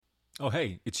Oh,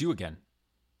 hey, it's you again.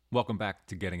 Welcome back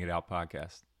to Getting It Out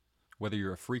podcast. Whether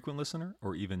you're a frequent listener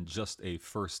or even just a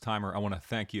first timer, I want to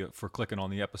thank you for clicking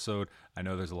on the episode. I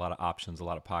know there's a lot of options, a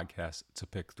lot of podcasts to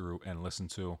pick through and listen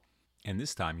to. And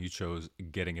this time you chose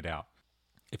Getting It Out.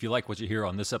 If you like what you hear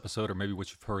on this episode or maybe what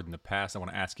you've heard in the past, I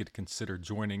want to ask you to consider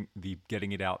joining the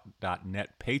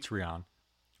gettingitout.net Patreon,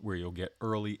 where you'll get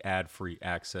early ad-free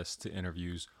access to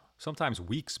interviews, sometimes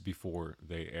weeks before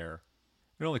they air.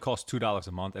 It only costs $2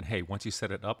 a month, and hey, once you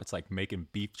set it up, it's like making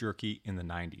beef jerky in the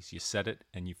 90s. You set it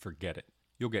and you forget it.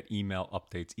 You'll get email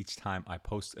updates each time I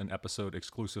post an episode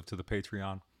exclusive to the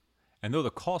Patreon. And though the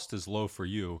cost is low for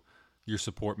you, your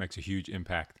support makes a huge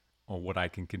impact on what I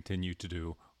can continue to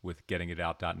do with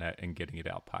gettingitout.net and Getting It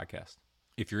Out podcast.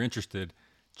 If you're interested,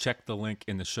 check the link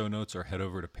in the show notes or head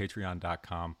over to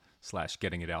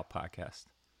patreon.com/gettingitoutpodcast.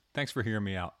 Thanks for hearing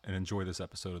me out and enjoy this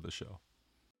episode of the show.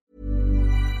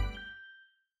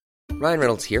 Ryan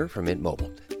Reynolds here from Mint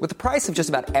Mobile. With the price of just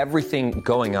about everything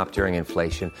going up during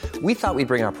inflation, we thought we'd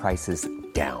bring our prices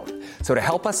down. So to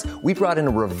help us, we brought in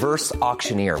a reverse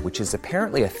auctioneer, which is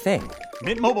apparently a thing.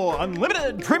 Mint Mobile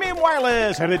Unlimited Premium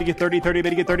Wireless. How to get 30, 30,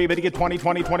 bit to get 30, bit to get 20,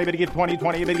 20, 20, bit to get 20,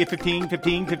 20, bit to get 15,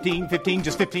 15, 15, 15,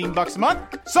 just $15 a month?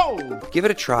 Sold! Give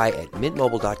it a try at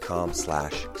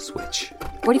mintmobile.com/switch.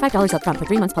 $45 up front for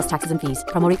 3 months plus taxes and fees.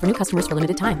 Promo rate for new customers for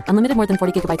limited time. Unlimited more than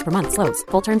 40 gigabytes per month. Slows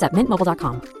full terms at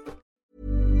mintmobile.com.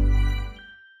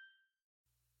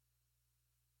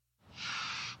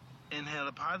 Inhale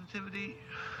the positivity,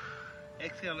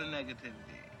 exhale the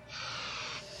negativity.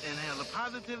 Inhale the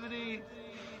positivity,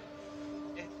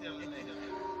 exhale the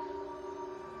negativity.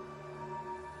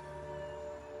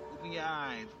 Open your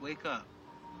eyes, wake up,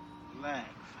 relax.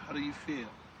 How do you feel?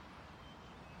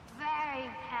 Very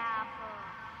powerful.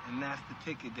 And that's the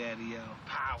ticket, Daddy-O.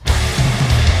 Power.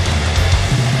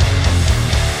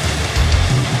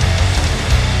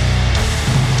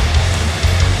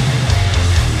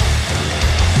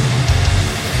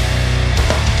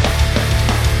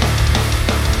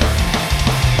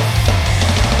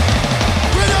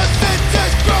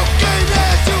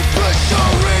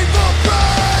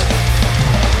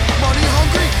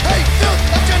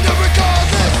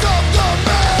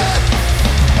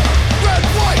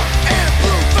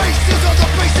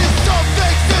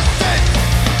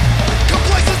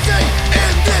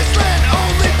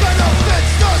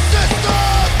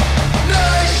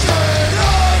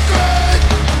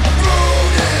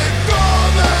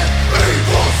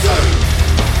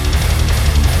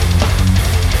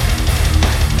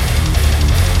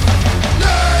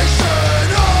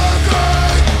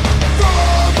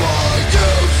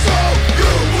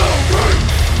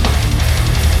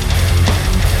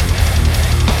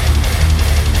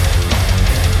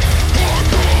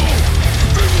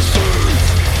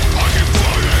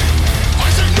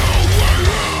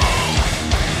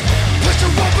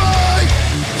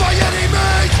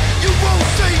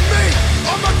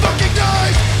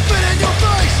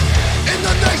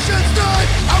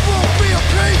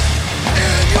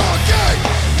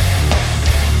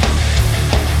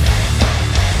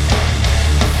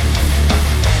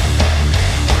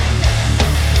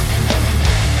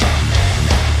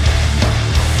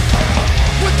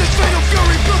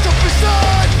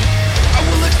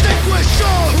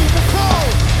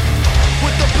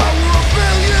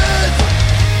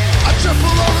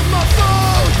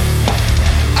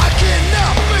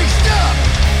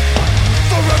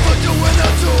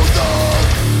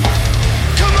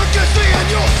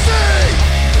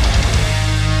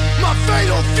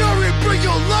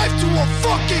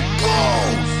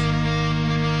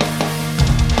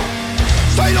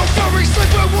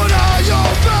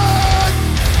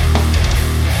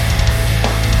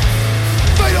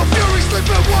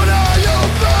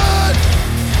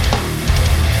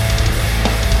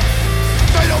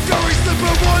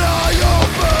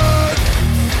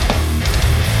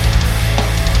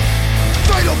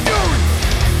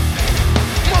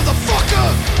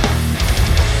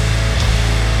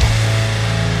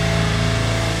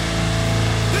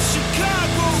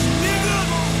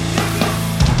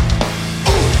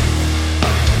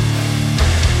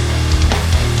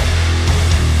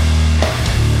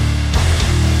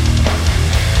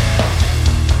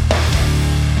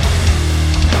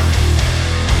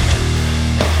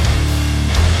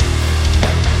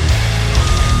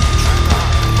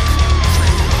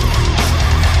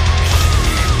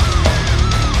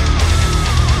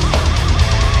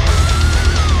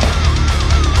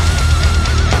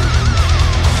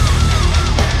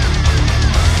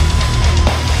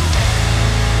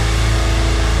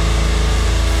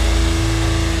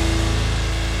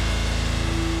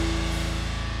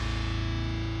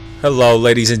 Hello,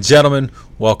 ladies and gentlemen.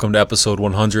 Welcome to episode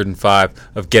 105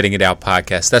 of Getting It Out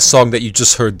podcast. That song that you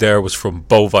just heard there was from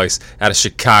Bovice out of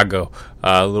Chicago.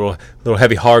 A little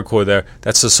heavy hardcore there.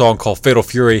 That's a song called Fatal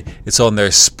Fury. It's on their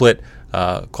split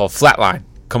called Flatline,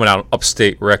 coming out on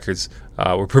Upstate Records.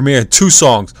 We're premiering 2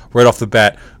 songs right off the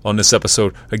bat on this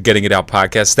episode of Getting It Out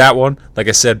podcast. That one, like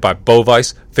I said, by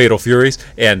Bovice, Fatal Furies,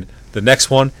 and the next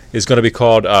one is going to be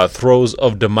called Throes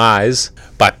of Demise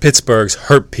by Pittsburgh's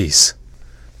Hurt Piece.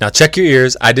 Now check your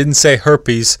ears. I didn't say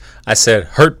herpes. I said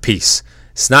Hurt Piece.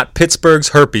 It's not Pittsburgh's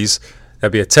Herpes.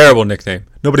 That'd be a terrible nickname.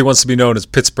 Nobody wants to be known as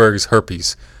Pittsburgh's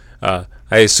Herpes. I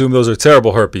assume those are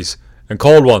terrible herpes and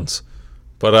cold ones.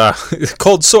 But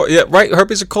cold sore, yeah, right?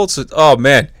 Herpes are cold sore. Oh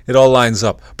man, it all lines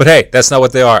up. But hey, that's not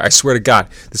what they are. I swear to God,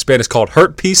 this band is called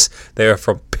Hurt Piece. They are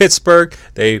from Pittsburgh.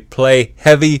 They play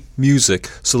heavy music.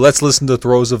 So let's listen to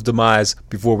Throes of Demise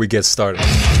before we get started.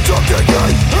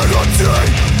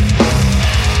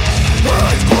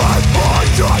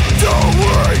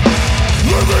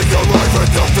 Living your life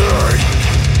until day.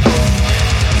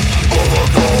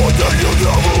 Overcome that you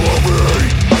never will be.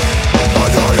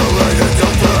 Annihilated to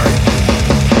me.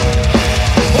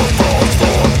 A false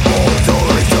form until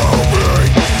they tell me.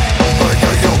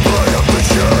 Making you pay up the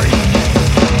shame.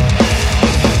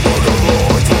 Look at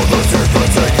Lord for the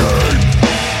secret taking.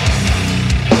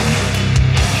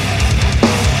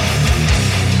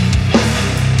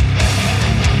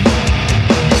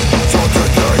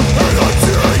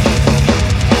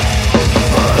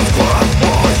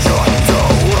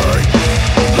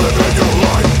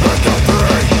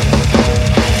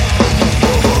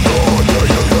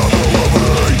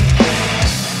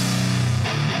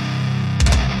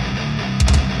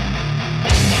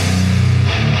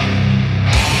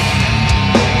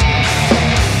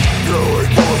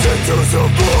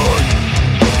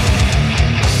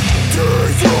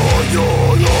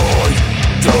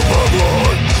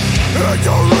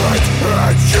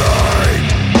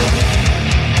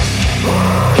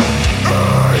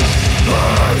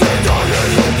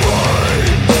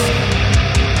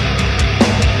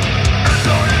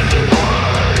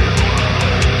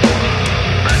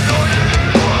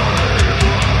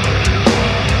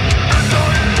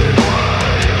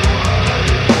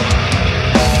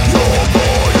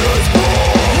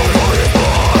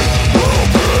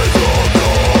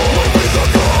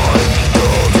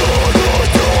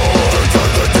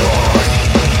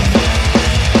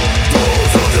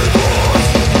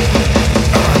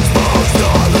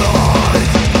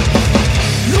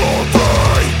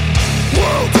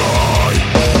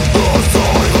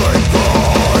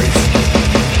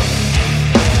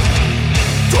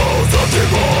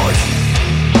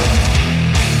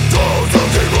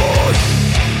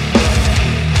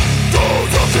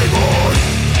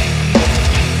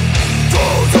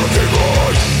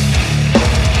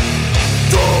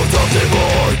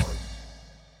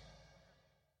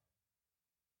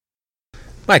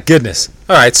 My goodness.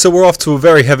 All right, so we're off to a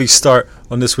very heavy start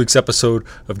on this week's episode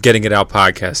of Getting It Out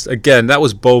podcast. Again, that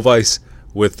was Bovice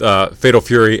with Fatal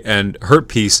Fury and Hurt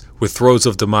Piece with Throes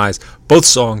of Demise. Both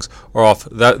songs are off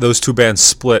those 2 bands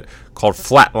split called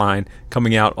Flatline,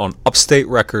 coming out on Upstate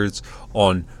Records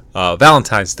on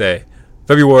Valentine's Day,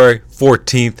 February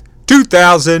 14th,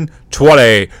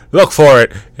 2020. Look for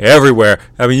it everywhere.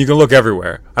 I mean, you can look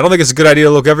everywhere. I don't think it's a good idea to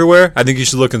look everywhere. I think you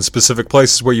should look in specific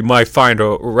places where you might find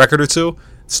a record or two.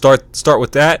 Start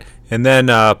with that, and then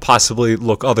possibly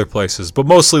look other places. But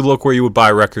mostly look where you would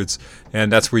buy records, and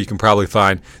that's where you can probably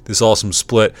find this awesome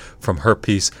split from Hurt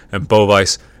Piece and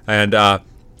Bovice. And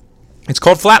it's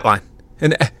called Flatline.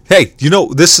 And hey, you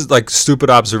know, this is like stupid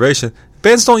observation.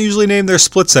 Bands don't usually name their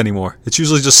splits anymore. It's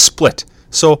usually just Split.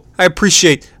 So I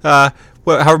appreciate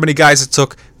however many guys it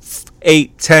took,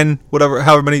 8, 10, whatever,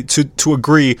 however many to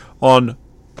agree on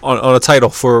a title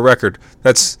for a record.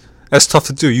 That's tough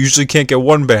to do. You usually can't get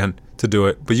one band to do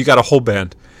it, but you got a whole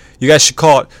band. You guys should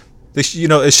call it. It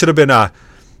should have been you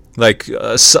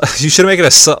should make it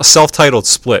a self-titled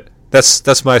split.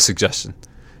 That's my suggestion.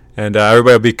 And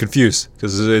everybody will be confused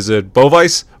because is it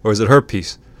Bovice or is it Hurt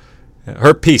Piece?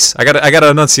 Hurt Piece. I gotta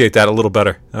enunciate that a little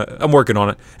better. I'm working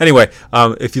on it. Anyway,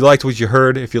 if you liked what you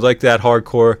heard, if you like that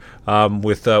hardcore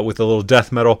with a little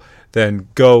death metal, then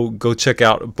go check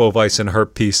out Bovice and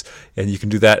Hurt Piece, and you can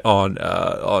do that on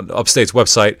Upstate's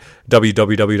website,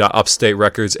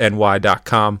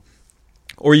 www.upstaterecordsny.com,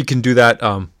 or you can do that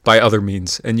by other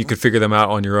means, and you can figure them out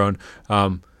on your own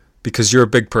because you're a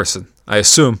big person. I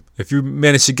assume if you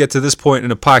manage to get to this point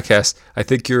in a podcast, I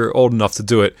think you're old enough to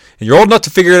do it, and you're old enough to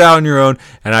figure it out on your own,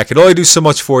 and I can only do so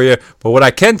much for you, but what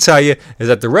I can tell you is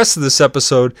that the rest of this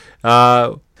episode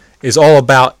is all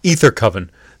about Ether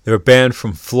Coven. They're a band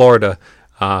from Florida.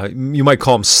 You might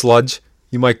call him sludge.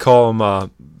 You might call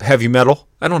him heavy metal.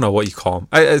 I don't know what you call him.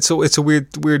 It's a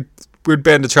weird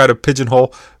band to try to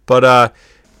pigeonhole. But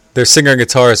their singer and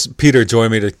guitarist Peter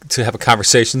joined me to have a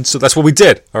conversation. So that's what we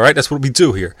did. All right, that's what we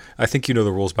do here. I think you know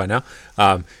the rules by now.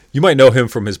 You might know him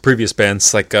from his previous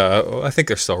bands, like I think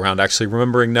they're still around actually.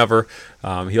 Remembering Never.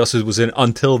 He also was in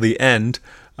Until the End.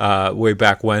 Way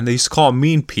back when. They used to call him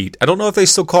Mean Pete. I don't know if they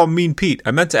still call him Mean Pete.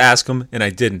 I meant to ask him and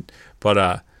I didn't,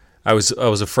 but I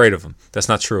was afraid of him. That's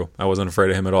not true. I wasn't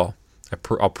afraid of him at all.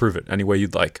 I'll prove it any way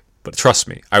you'd like. But trust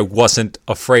me, I wasn't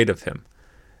afraid of him.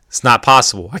 It's not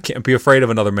possible. I can't be afraid of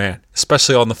another man,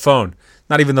 especially on the phone.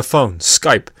 Not even the phone,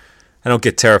 Skype. I don't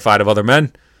get terrified of other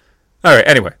men. All right.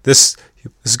 Anyway, this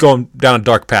is going down a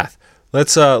dark path.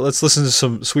 Let's listen to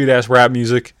some sweet ass rap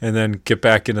music and then get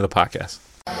back into the podcast.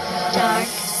 Dark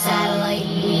Satellite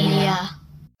Media.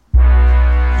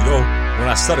 You know, when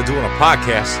I started doing a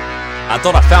podcast, I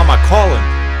thought I found my calling.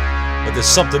 But there's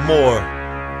something more.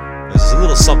 There's a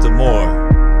little something more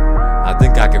I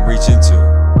think I can reach into.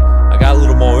 I got a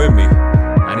little more in me.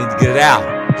 I need to get it out.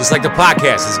 Just like the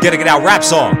podcast. It's Getting It Out rap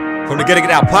song from the Getting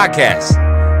It Out podcast.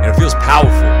 And it feels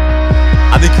powerful.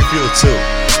 I think you feel it too.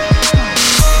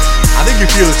 I think you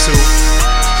feel it too.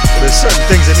 But there's certain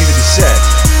things that need to be said.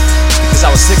 Because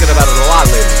I was thinking about it a lot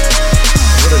lately.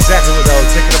 What exactly was I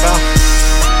thinking about?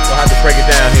 I'll have to break it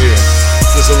down here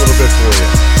just a little bit for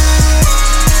you.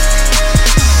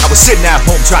 I was sitting at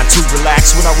home trying to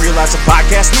relax when I realized a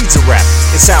podcast needs a rap.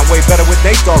 It sound way better with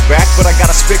Nate Dogg back, but I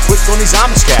gotta spit quick on these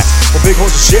Amish cats. For big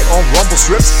horns of shit on rumble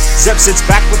strips. Zeb sits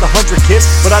back with 100 kids,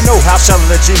 but I know how shallow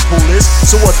that gene pool is.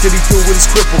 So what did he do with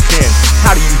his cripple kin?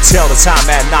 How do you tell the time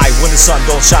at night when the sun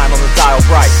don't shine on the dial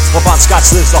bright? While Bon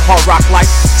Scotch lives the hard rock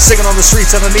life, singing on the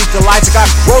streets underneath the lights. I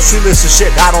got grocery lists of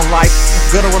shit I don't like.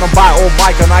 Gonna run them by old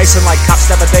Mike on ice and like Cop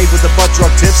Step a Day with the butt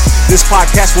drug tips. This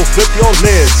podcast will flip your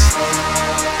lids.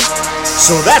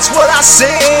 So that's what I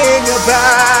sing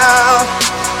about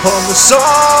on the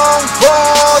song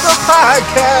for the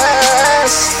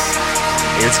podcast.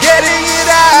 It's Getting It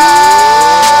Out.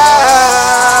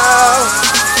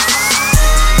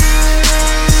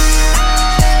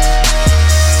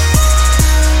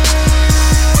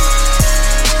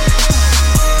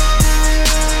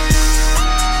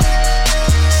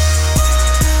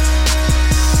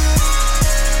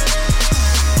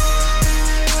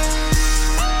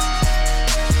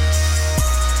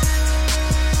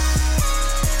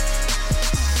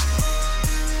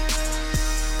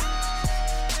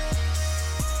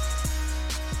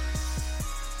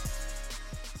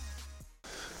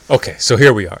 Okay, so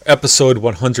here we are, episode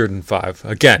 105.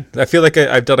 Again, I feel like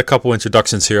I've done a couple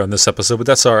introductions here on this episode, but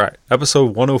that's all right.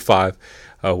 Episode 105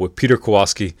 with Peter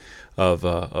Kowalski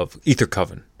of Ether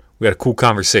Coven. We had a cool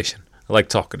conversation. I like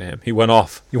talking to him. He went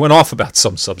off about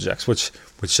some subjects, which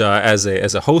as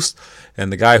a host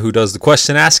and the guy who does the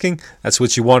question asking, that's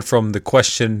what you want from the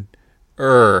questioner.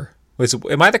 Am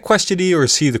I the questionee or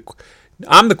is he the?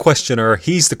 I'm the questioner.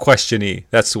 He's the questionee.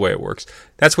 That's the way it works.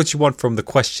 That's what you want from the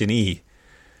questionee.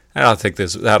 I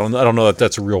don't know if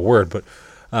that's a real word, but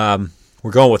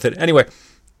we're going with it anyway.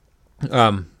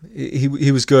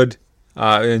 He was good.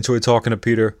 I enjoyed talking to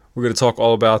Peter. We're going to talk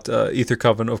all about Ether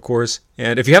Coven, of course.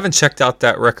 And if you haven't checked out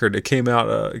that record, it came out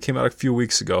a few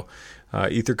weeks ago.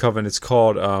 Ether Coven. It's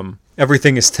called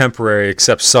 "Everything Is Temporary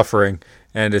Except Suffering,"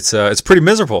 and it's pretty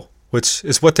miserable, which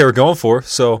is what they were going for.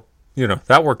 So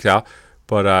that worked out.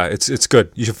 But it's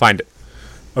good. You should find it.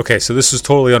 Okay, so this is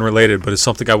totally unrelated, but it's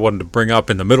something I wanted to bring up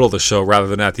in the middle of the show rather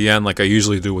than at the end like I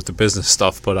usually do with the business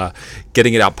stuff. But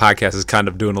Getting It Out podcast is kind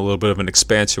of doing a little bit of an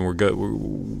expansion. There's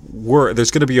going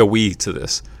to be a we to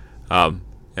this. And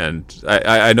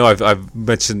I know I've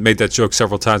made that joke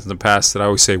several times in the past that I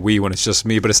always say we when it's just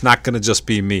me, but it's not going to just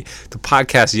be me. The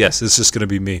podcast, yes, it's just going to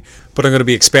be me. But I'm going to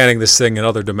be expanding this thing in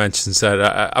other dimensions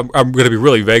that I'm going to be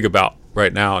really vague about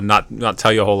right now and not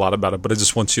tell you a whole lot about it. But I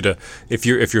just want you to, if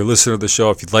you're a listener to the show,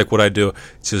 if you like what I do,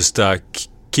 just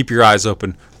keep your eyes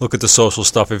open. Look at the social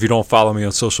stuff. If you don't follow me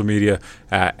on social media,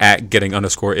 at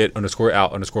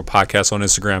getting_it_out_podcast on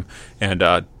Instagram and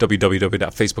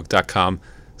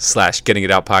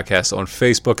www.facebook.com/gettingitoutpodcast on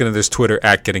Facebook, and then there's Twitter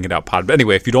at gettingitoutpod. But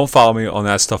anyway, if you don't follow me on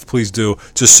that stuff, please do,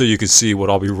 just so you can see what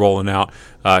I'll be rolling out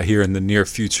here in the near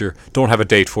future. Don't have a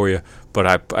date for you,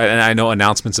 but I know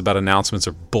announcements about announcements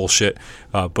are bullshit,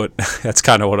 but that's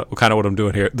kind of what I'm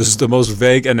doing here. This is the most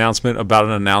vague announcement about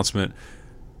an announcement.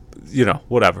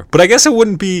 Whatever. But I guess it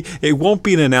won't be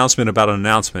an announcement about an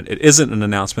announcement. It isn't an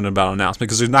announcement about an announcement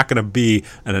because there's not going to be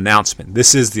an announcement.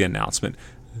 This is the announcement.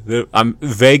 I'm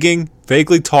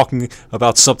vaguely talking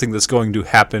about something that's going to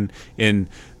happen in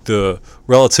the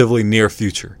relatively near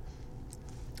future.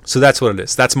 So that's what it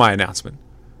is. That's my announcement.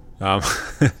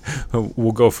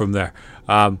 We'll go from there.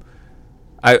 I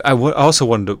also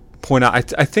wanted to point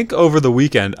out, I think over the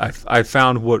weekend I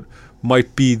found what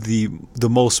might be the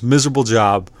most miserable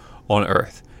job on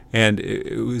earth, and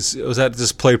it was at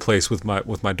this play place with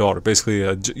my daughter. Basically,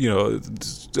 a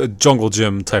jungle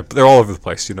gym type. They're all over the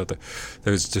place.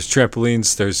 There's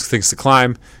trampolines, there's things to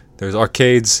climb, there's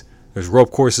arcades, there's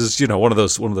rope courses. One of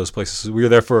those places. We were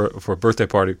there for a birthday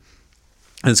party,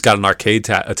 and it's got an arcade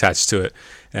attached to it.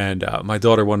 And my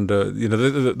daughter wanted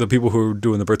to, the people who were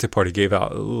doing the birthday party gave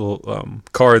out little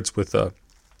cards with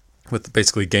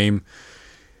basically game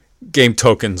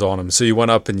tokens on them. So you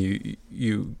went up and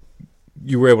you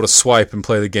were able to swipe and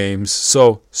play the games.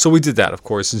 So we did that, of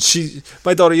course. And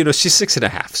my daughter, she's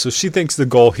 6.5, so she thinks the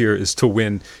goal here is to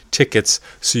win tickets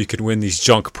so you can win these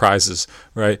junk prizes,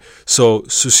 right? So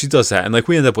she does that, and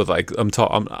we end up with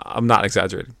I'm not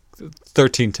exaggerating,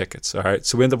 13 tickets. All right,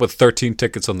 so we end up with 13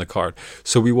 tickets on the card.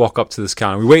 So we walk up to this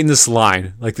counter. We wait in this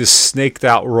line, like this snaked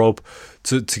out rope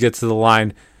to get to the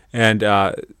line, and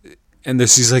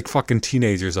there's these fucking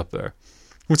teenagers up there,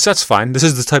 which that's fine. This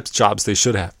is the type of jobs they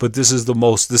should have, but this has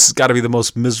got to be the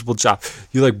most miserable job.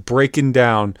 You're breaking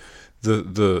down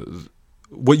the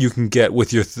what you can get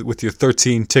with your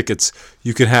 13 tickets.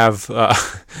 You can have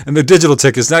and they're digital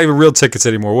tickets, not even real tickets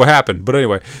anymore. What happened? But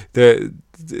anyway,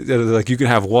 you can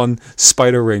have one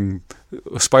spider ring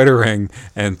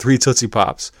and 3 Tootsie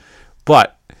Pops.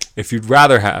 But if you'd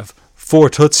rather have 4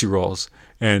 Tootsie Rolls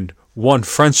and 1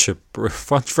 friendship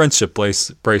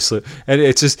bracelet, and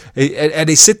it's just, and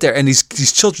they sit there, and these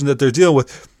children that they're dealing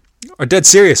with are dead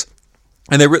serious,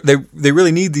 and they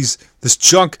really need this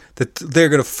junk that they're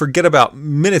gonna forget about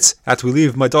minutes after we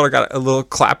leave. My daughter got a little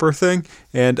clapper thing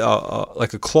and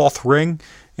like a cloth ring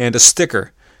and a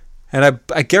sticker, and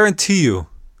I guarantee you,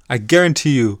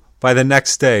 by the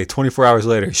next day, 24 hours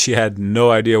later, she had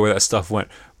no idea where that stuff went.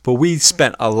 But we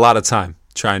spent a lot of time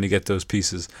trying to get those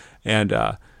pieces, and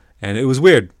it was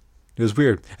weird. It was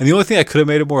weird. And the only thing that could have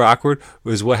made it more awkward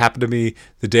was what happened to me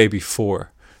the day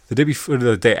before.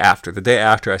 The day after. The day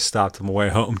after I stopped on my way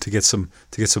home to get some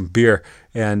beer.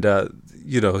 And, I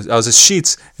was at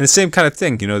Sheetz, and the same kind of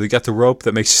thing. They got the rope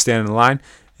that makes you stand in line.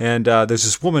 And there's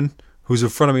this woman who's in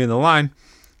front of me in the line.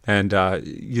 And,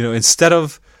 instead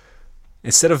of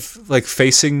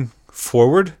facing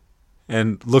forward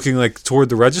and looking toward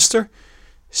the register,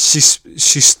 she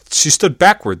stood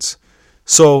backwards.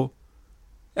 So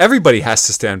everybody has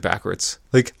to stand backwards.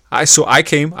 I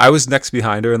was next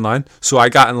behind her in line, so I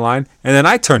got in line, and then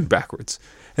I turned backwards.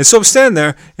 And so I'm standing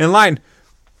there in line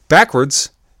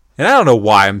backwards, and I don't know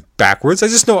why I'm backwards. I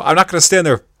just know I'm not going to stand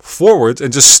there forwards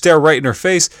and just stare right in her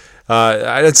face.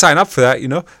 I didn't sign up for that,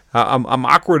 I'm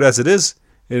awkward as it is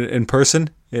in person,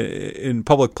 in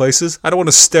public places. I don't want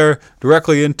to stare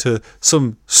directly into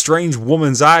some strange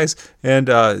woman's eyes, and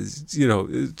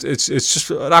it's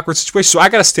just an awkward situation. So I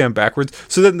got to stand backwards.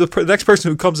 So then the next person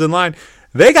who comes in line,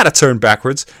 they got to turn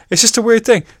backwards. It's just a weird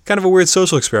thing, kind of a weird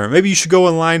social experiment. Maybe you should go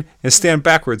in line and stand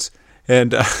backwards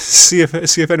and see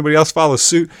if anybody else follows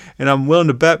suit. And I'm willing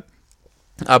to bet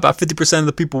about 50% of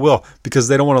the people will, because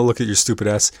they don't want to look at your stupid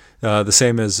ass the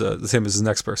same as the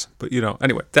next person. But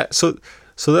anyway,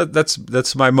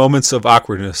 that's my moments of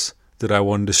awkwardness that I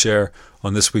wanted to share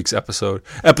on this week's episode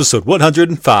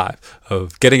 105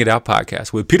 of Getting It Out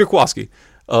podcast with Peter Kowalski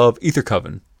of Ether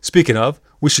Coven. Speaking of,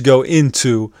 we should go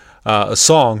into a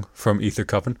song from Ether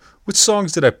Coven. Which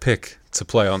songs did I pick to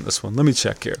play on this one? Let me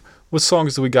check here. What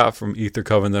songs do we got from Ether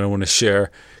Coven that I want to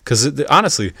share? Because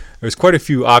honestly, there's quite a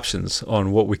few options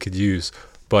on what we could use,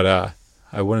 but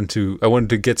I wanted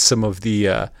to get some of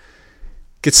the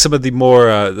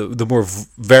more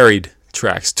varied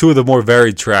tracks. 2 of the more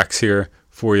varied tracks here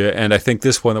for you, and I think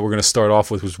this one that we're going to start off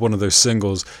with was one of their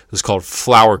singles. It's called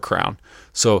Flower Crown.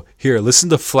 So here, listen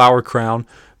to Flower Crown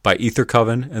by Ether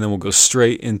Coven, and then we'll go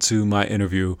straight into my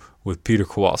interview with Peter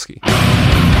Kowalski.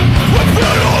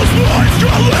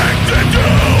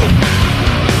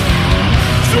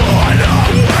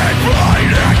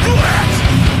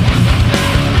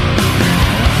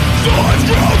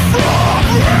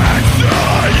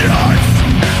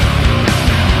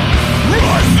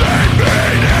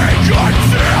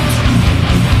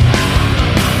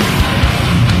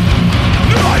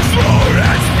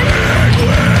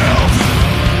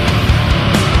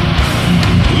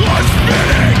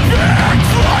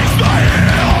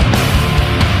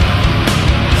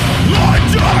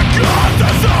 Dark of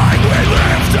the time we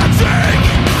live to take.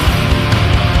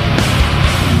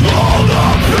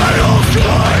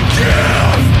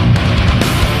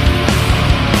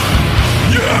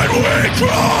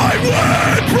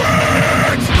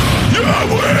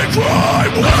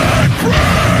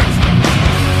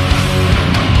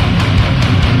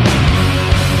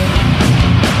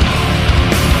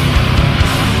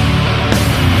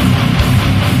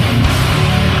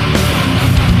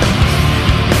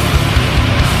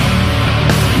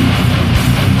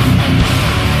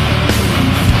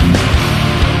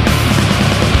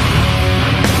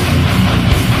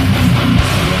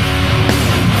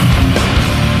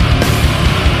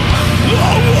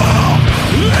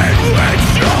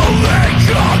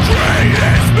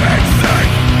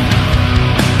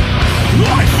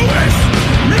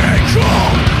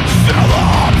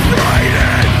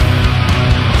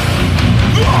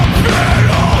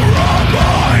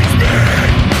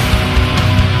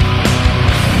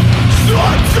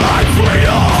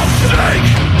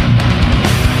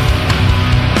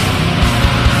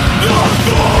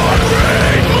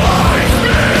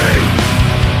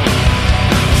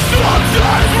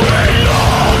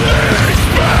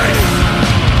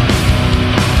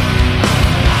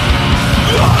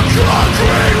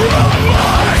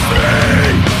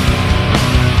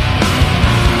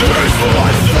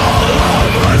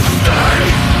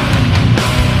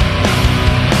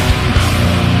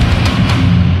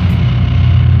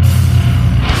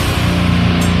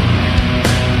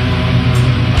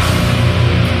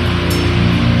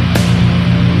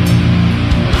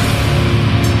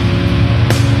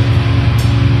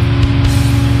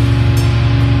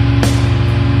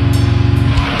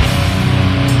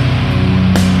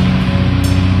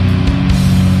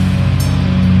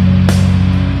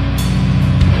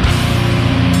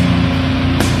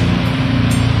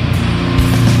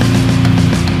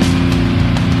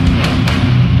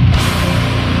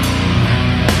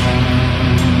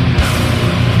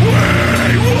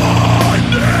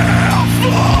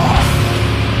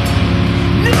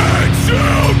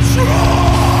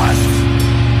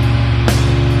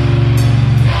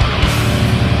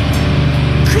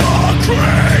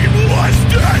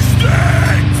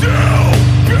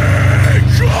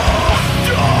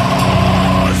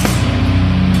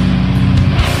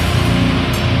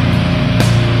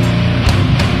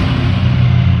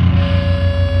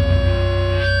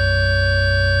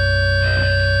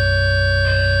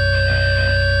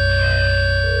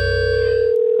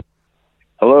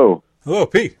 Hello,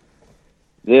 Pete.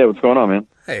 Yeah, what's going on, man?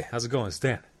 Hey, how's it going? It's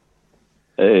Dan.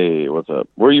 Hey, what's up?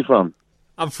 Where are you from?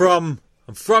 I'm from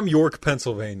York,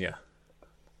 Pennsylvania.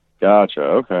 Gotcha.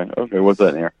 Okay. What's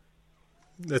that near?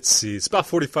 Let's see. It's about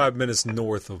 45 minutes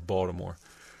north of Baltimore.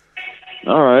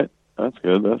 All right. That's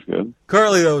good.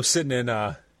 Currently, though, sitting in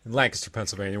Lancaster,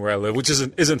 Pennsylvania, where I live, which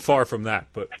isn't far from that,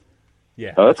 but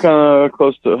yeah. That's kind of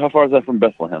close to. How far is that from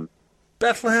Bethlehem?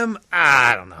 Bethlehem?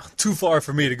 I don't know. Too far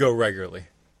for me to go regularly.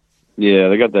 Yeah,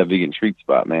 they got that vegan treat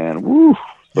spot, man. Woo.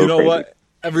 So you know crazy. what?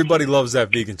 Everybody loves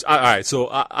that vegan. All right, so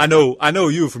I know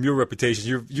you from your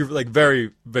reputation. You're like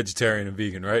very vegetarian and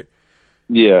vegan, right?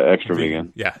 Yeah, extra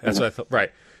vegan. Yeah, that's what I thought.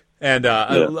 Right. And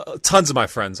tons of my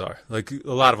friends are, like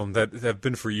a lot of them that have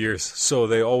been for years. So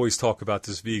they always talk about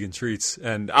this vegan treats,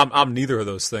 and I'm neither of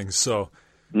those things. So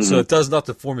it does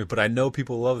nothing for me. But I know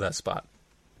people love that spot.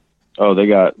 Oh, they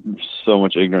got so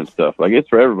much ignorant stuff. Like, it's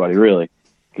for everybody, really.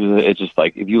 Because it's just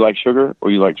like, if you like sugar or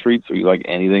you like treats or you like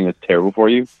anything that's terrible for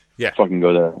you, yeah, fucking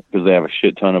go there, because they have a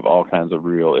shit ton of all kinds of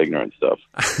real ignorant stuff.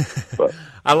 But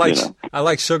I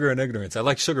like sugar and ignorance. I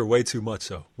like sugar way too much,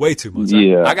 though. Way too much.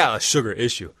 Yeah. I got a sugar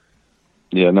issue.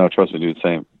 Yeah, no, trust me, dude.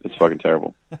 Same. It's fucking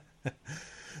terrible.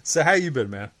 So how you been,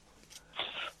 man?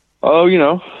 Oh,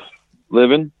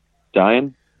 living,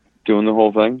 dying, doing the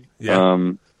whole thing. Yeah. I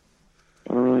don't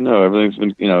really know. Everything's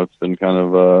been, it's been kind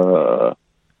of,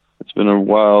 it's been a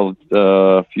wild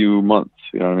few months.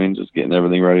 You know what I mean? Just getting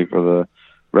everything ready for the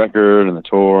record and the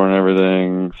tour and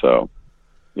everything. So,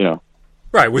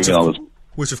 right, which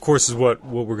of course is what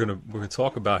we're gonna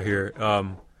talk about here.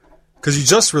 Because you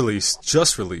just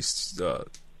released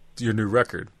your new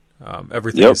record.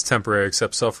 Everything is temporary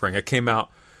except suffering. It came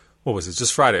out. What was it?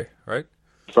 Just Friday, right?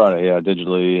 Friday, yeah,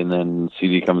 digitally, and then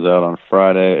CD comes out on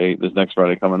Friday. This next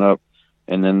Friday coming up,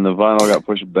 and then the vinyl got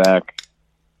pushed back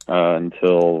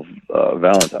until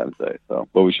Valentine's Day. So,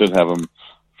 but we should have them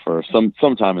for some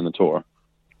time in the tour.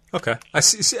 Okay, I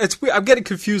see. It's weird. I'm getting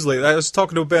confused lately. I was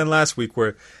talking to a band last week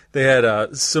where they had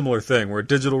a similar thing where a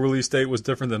digital release date was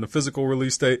different than a physical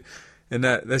release date, and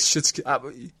that shit's.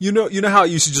 You know how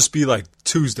it used to just be like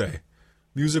Tuesday.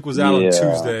 Music was out on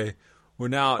Tuesday. We're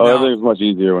now. I think it's much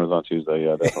easier when it's on Tuesday.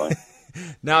 Yeah, definitely.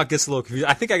 Now it gets a little confused.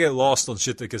 I think I get lost on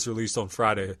shit that gets released on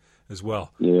Friday as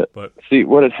well. Yeah. But see,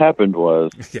 what had happened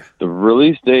was the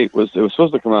release date was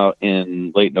supposed to come out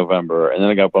in late November, and then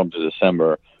it got bumped to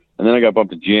December. And then I got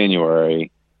bumped to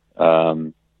January,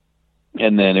 and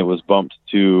then it was bumped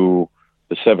to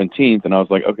the 17th. And I was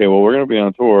like, okay, well, we're going to be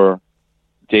on tour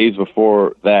days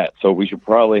before that, so we should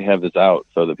probably have this out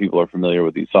so that people are familiar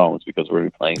with these songs because we're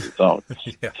going to be playing these songs.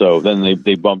 Yeah. So then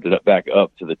they bumped it back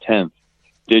up to the 10th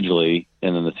digitally,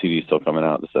 and then the CD is still coming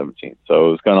out the 17th. So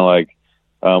it was kind of like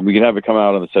we could have it come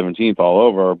out on the 17th all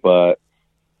over, but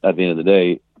at the end of the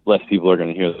day, less people are going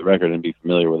to hear the record and be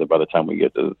familiar with it by the time we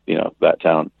get to that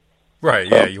town. Right,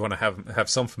 yeah, you want to have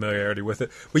some familiarity with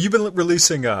it. Well, you've been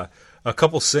releasing a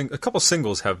couple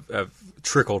singles have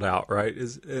trickled out, right?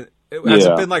 Has it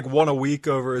been like one a week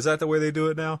over? Is that the way they do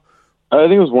it now? I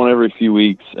think it was one every few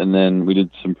weeks, and then we did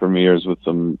some premieres with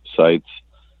some sites.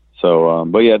 So,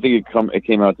 but yeah, I think it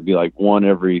came out to be like one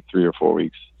every 3 or 4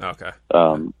 weeks. Okay.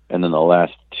 And then the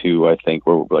last two, I think,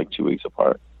 were like 2 weeks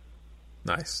apart.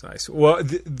 Nice. Well,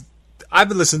 I've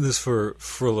been listening to this for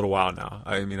a little while now.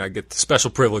 I mean, I get the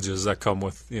special privileges that come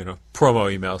with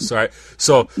promo emails, right?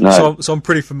 So I'm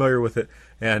pretty familiar with it,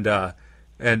 and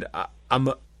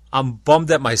I'm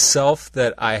bummed at myself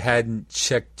that I hadn't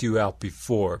checked you out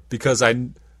before because I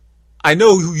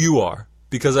know who you are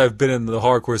because I've been in the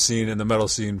hardcore scene and the metal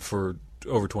scene for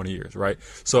over 20 years, right?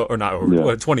 So, or not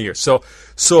over 20 years.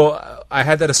 So I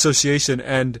had that association,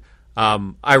 and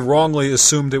I wrongly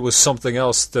assumed it was something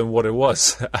else than what it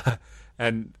was.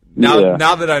 And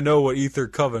now that I know what Ether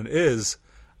Coven is,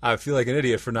 I feel like an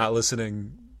idiot for not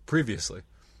listening previously.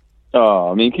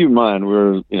 I mean, keep in mind,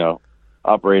 we're,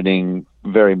 operating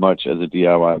very much as a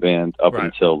DIY band up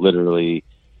until literally,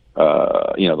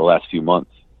 the last few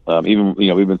months. Even,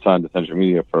 we've been signed to Century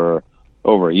Media for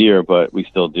over a year, but we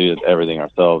still did everything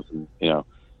ourselves. And,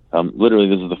 literally,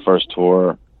 this is the first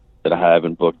tour that I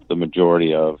haven't booked the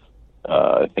majority of,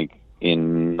 I think,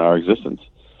 in our existence.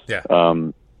 Yeah.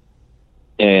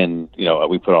 And,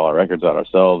 we put all our records out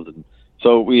ourselves. And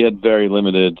so we had very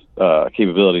limited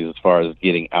capabilities as far as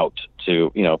getting out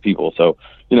to, people. So,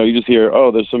 you just hear,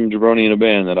 oh, there's some jabroni in a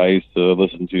band that I used to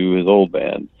listen to his old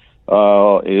band.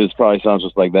 It probably sounds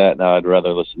just like that. Now I'd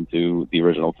rather listen to the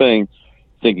original thing,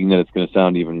 thinking that it's going to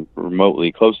sound even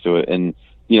remotely close to it. And,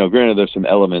 granted, there's some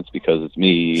elements because it's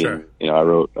me. Sure. And, I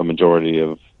wrote a majority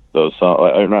of those songs,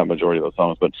 not a majority of those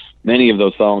songs, but many of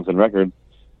those songs and records.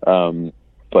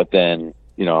 But then,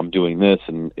 I'm doing this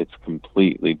and it's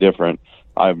completely different.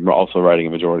 I'm also writing a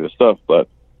majority of the stuff, but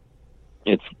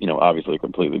it's, obviously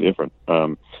completely different.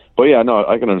 But yeah, no,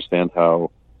 I can understand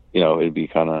how, it'd be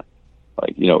kind of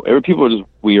like, people are just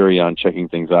weary on checking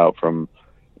things out from,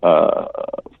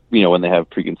 when they have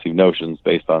preconceived notions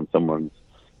based on someone's,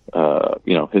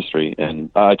 history. And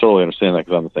I totally understand that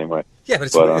because I'm the same way. Yeah, but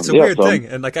it's a weird thing.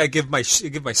 And like, I give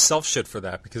myself shit for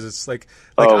that because it's like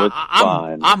it's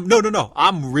fine. No.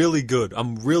 I'm really good.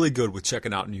 I'm really good with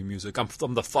checking out new music. I'm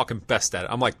the fucking best at it.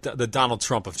 I'm like the Donald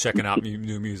Trump of checking out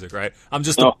new music, right? I'm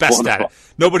just the best wonderful. at it.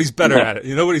 Nobody's better at it.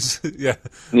 Nobody's, yeah.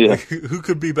 Like, who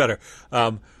could be better?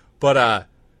 But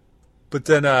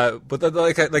then,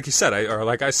 like you said,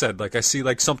 I see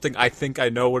like something I think I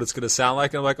know what it's going to sound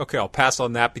like, and I'm like, okay, I'll pass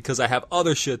on that because I have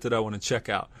other shit that I want to check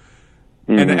out.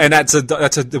 Mm-hmm. And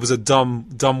it was a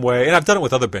dumb way, and I've done it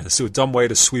with other bands too, a dumb way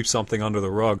to sweep something under the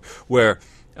rug. Where,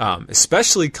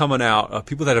 especially coming out,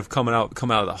 people that have come out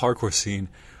of the hardcore scene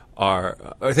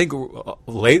are, I think,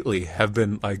 lately have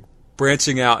been like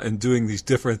branching out and doing these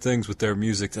different things with their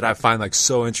music that I find like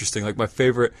so interesting. Like my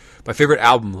favorite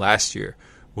album last year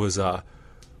was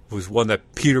one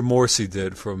that Peter Morrissey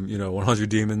did from 100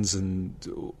 Demons and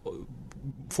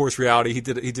Force Reality. He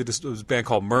did this band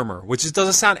called Murmur, which just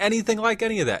doesn't sound anything like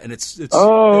any of that, and it's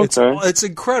it's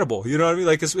incredible. You know what I mean?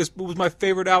 Like it was my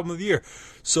favorite album of the year.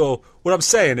 So what I'm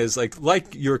saying is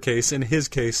like your case and his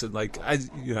case, and like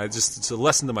it's a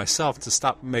lesson to myself to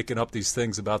stop making up these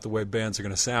things about the way bands are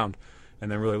going to sound, and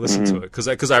then really listen to it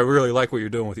because I really like what you're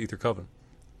doing with Ether Coven.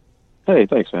 Hey,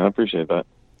 thanks, man. I appreciate that.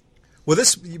 Well,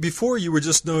 before you were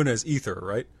just known as Ether,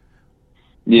 right?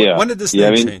 Yeah. When did this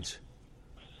name change?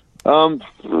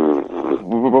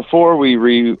 Before we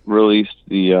re-released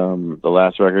the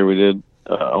last record we did,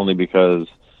 only because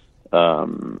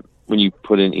when you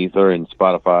put in Ether in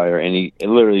Spotify or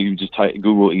literally you just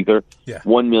Google Ether,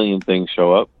 1 million things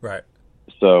show up. Right.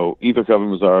 So Ether Coven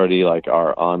was already like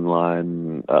our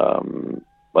online,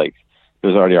 it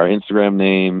was already our Instagram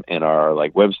name and our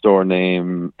like web store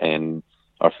name and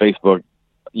our Facebook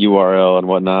URL and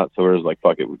whatnot. So it was like,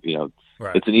 fuck it,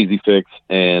 right. It's an easy fix,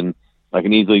 and I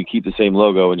can easily keep the same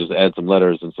logo and just add some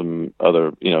letters and some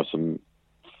other, some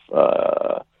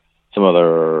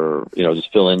other,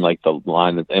 just fill in like the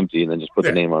line that's empty and then just put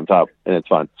the name on top and it's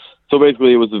fine. So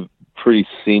basically it was a pretty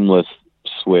seamless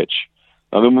switch.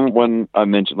 I mean, when I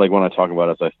mentioned, like when I talk about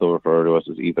us, I still refer to us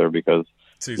as Ether because,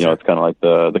 it's kind of like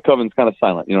the Coven's kind of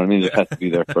silent, you know what I mean? It has to be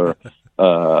there for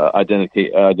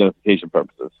identification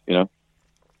purposes,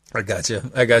 I got you.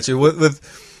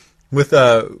 With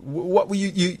what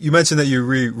you mentioned that you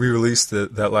re-released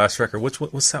that last record.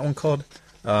 What's that one called?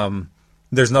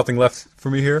 There's Nothing Left for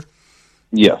Me Here.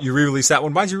 Yeah, you re-released that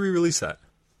one. Why'd you re-release that?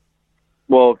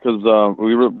 Well, because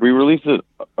we released it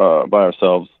by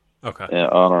ourselves, okay,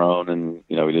 on our own, and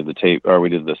we did the tape, or we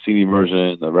did the CD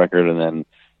version, the record, and then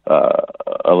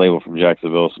a label from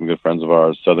Jacksonville, some good friends of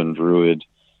ours, Southern Druid,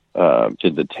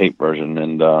 did the tape version,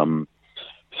 and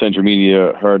Century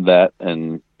Media heard that,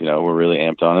 and we're really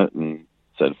amped on it, and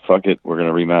said, "Fuck it, we're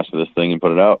gonna remaster this thing and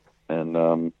put it out."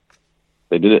 And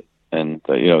they did it, and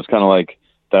it's kind of like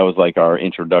that was like our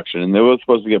introduction, and it was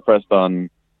supposed to get pressed on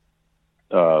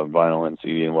vinyl and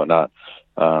CD and whatnot.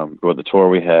 But the tour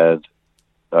we had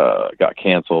got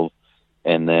canceled,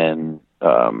 and then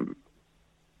I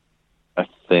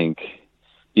think,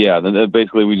 then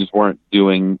basically we just weren't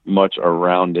doing much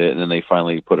around it, and then they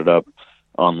finally put it up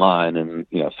online, and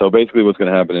so basically what's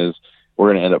going to happen is we're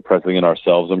going to end up pressing it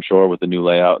ourselves, I'm sure, with the new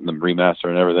layout and the remaster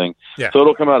and everything. Yeah. So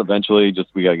it'll come out eventually. Just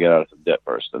we got to get out of some debt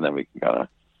first, and then we can kind of,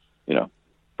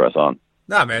 press on.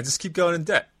 Nah, man, just keep going in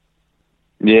debt.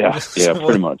 Yeah,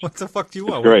 pretty much. What the fuck do you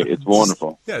want? It's great. It's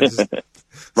wonderful.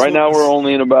 Right now we're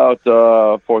only in about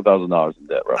 $4,000 in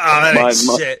debt. Roughly. Oh, that ain't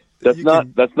shit.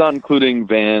 That's not including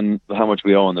how much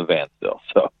we owe on the van still.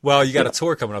 So well, you got a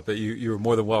tour coming up that you're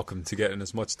more than welcome to get in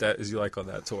as much debt as you like on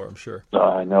that tour, I'm sure.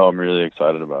 I know. I'm really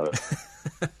excited about it.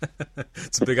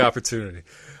 It's a big opportunity.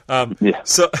 Yeah.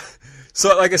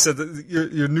 So like I said,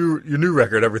 your new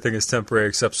record, Everything Is Temporary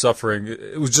Except Suffering,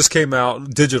 it just came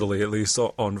out digitally, at least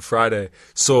on Friday.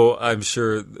 So I'm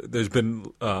sure there's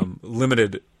been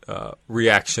limited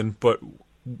reaction, but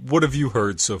what have you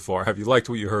heard so far? Have you liked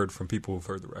what you heard from people who've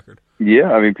heard the record?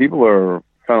 Yeah, I mean, people are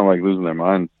kind of like losing their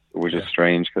minds, which is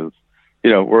strange because,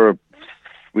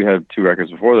 we had 2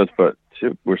 records before this, but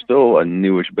we're still a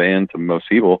newish band to most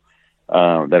people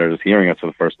that are just hearing us for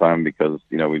the first time because,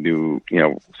 we do,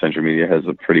 Century Media has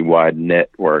a pretty wide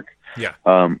network. Yeah.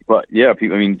 But yeah,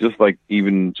 people, I mean, just like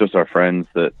even just our friends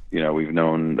that, we've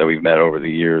known, that we've met over the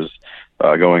years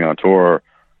going on tour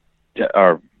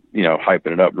are,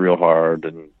 hyping it up real hard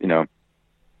and,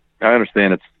 I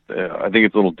understand I think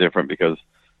it's a little different because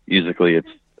musically it's,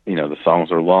 the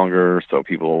songs are longer, so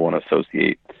people want to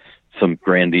associate some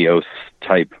grandiose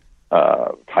type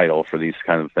title for these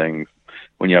kind of things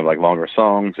when you have like longer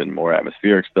songs and more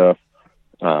atmospheric stuff.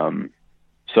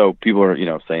 So people are,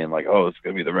 saying like, oh, it's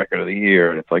going to be the record of the year.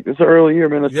 And it's like, this is an early year,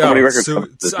 man. There's so many records.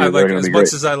 I like it as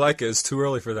much as I like it. It's too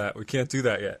early for that. We can't do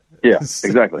that yet. Yeah,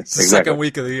 exactly. It's the second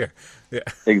week of the year. Yeah,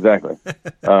 exactly.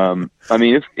 I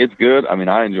mean, it's good. I mean,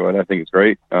 I enjoy it. I think it's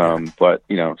great. But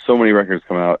so many records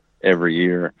come out every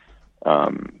year.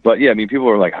 But yeah, I mean, people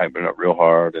are like hyping it up real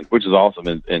hard, which is awesome.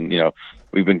 And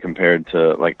we've been compared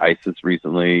to like ISIS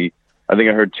recently. I think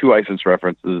I heard 2 ISIS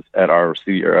references at our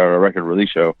record release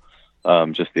show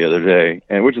just the other day,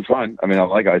 and which is fine. I mean, I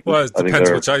like ISIS. Well, it depends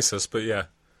which ISIS, but yeah.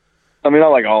 I mean, I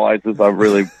like all ISIS. I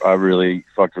really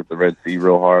fucked with the Red Sea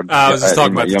real hard. I was just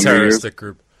talking about the terroristic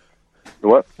group.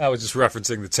 What? I was just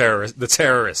referencing the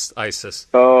terrorist ISIS.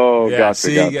 Oh, yeah, gotcha.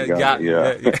 See, gotcha.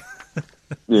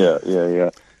 Yeah. Yeah.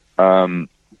 Yeah.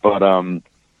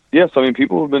 So I mean,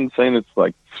 people have been saying it's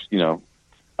like,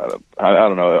 I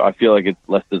don't know. I feel like it's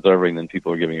less deserving than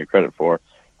people are giving it credit for.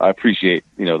 I appreciate,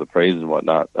 the praise and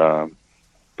whatnot. Yeah,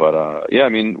 I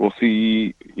mean, we'll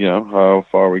see, how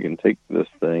far we can take this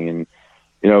thing. And,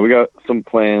 we got some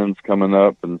plans coming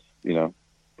up and, yeah,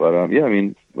 I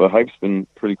mean, the hype's been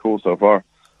pretty cool so far.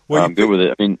 Well, I'm good with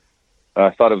it. I mean, I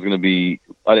thought it was going to be,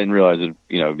 I didn't realize it'd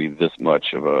be this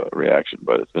much of a reaction,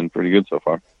 but it's been pretty good so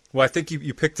far. Well, I think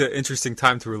you picked an interesting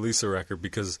time to release a record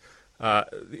because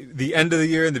the end of the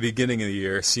year and the beginning of the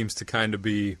year seems to kind of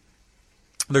be,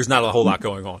 there's not a whole lot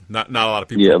going on. Not a lot of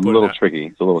people. Yeah, a little tricky.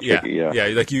 It's a little tricky. Yeah. Yeah.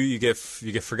 Like you get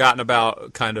forgotten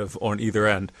about kind of on either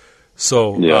end.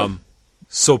 So, yeah.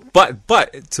 But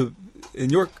in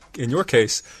your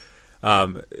case,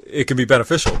 it can be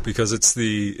beneficial because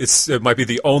it might be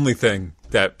the only thing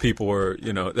that people are,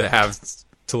 that have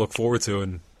to look forward to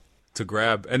and to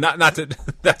grab, and not that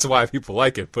that's why people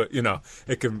like it, but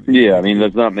it can. Yeah, I mean,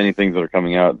 there's not many things that are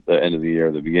coming out at the end of the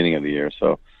year, the beginning of the year,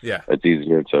 so yeah, it's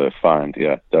easier to find.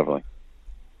 Yeah, definitely.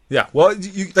 Yeah, well,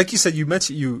 like you said, you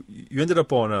mentioned you ended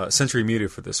up on Century Media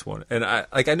for this one, and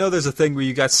I know there's a thing where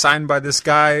you got signed by this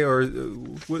guy or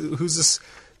who's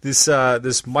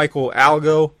this Michael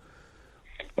Algo.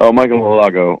 Oh, Michael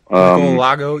Lago. Michael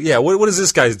Lago. Yeah. What is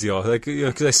this guy's deal? Like,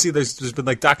 because I see there's been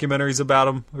like documentaries about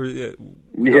him.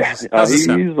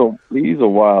 He's a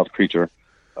wild creature.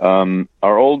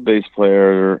 Our old bass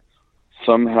player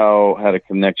somehow had a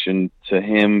connection to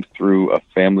him through a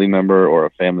family member or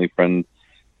a family friend,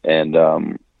 and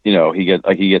he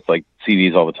gets like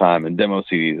CDs all the time and demo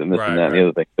CDs and this and that and the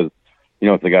other thing because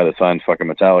it's the guy that signed fucking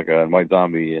Metallica and White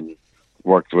Zombie and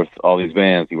worked with all these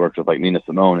bands. He worked with like Nina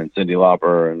Simone and Cyndi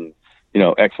Lauper and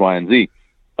X, Y, and Z.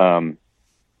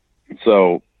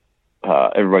 So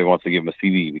everybody wants to give him a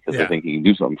CD because they think he can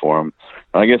do something for him.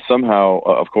 And I guess somehow,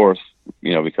 of course,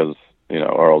 because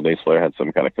our old bass player had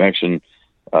some kind of connection,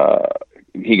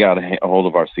 he got a hold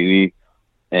of our CD,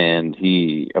 and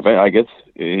I guess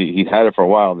he had it for a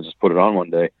while and just put it on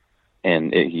one day,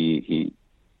 and he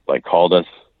like called us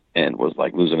and was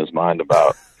like losing his mind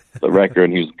about the record,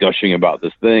 and he was gushing about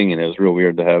this thing, and it was real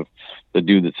weird to have the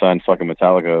dude that signed fucking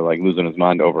Metallica like losing his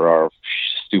mind over our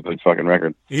stupid fucking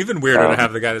record. Even weirder to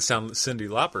have the guy that sounded Cyndi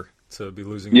Lauper to be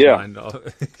losing his mind.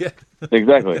 Yeah,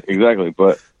 exactly.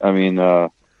 But I mean, I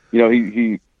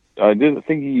did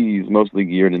think he's mostly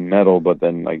geared in metal, but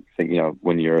then I think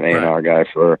when you're an A&R guy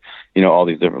for all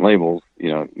these different labels,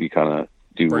 you kind of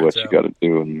do what you got to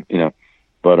do, and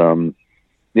but I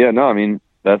mean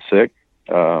that's sick.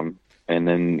 And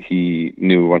then he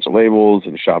knew a bunch of labels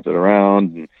and shopped it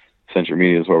around, and Century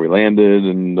Media is where we landed,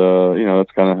 and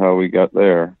that's kind of how we got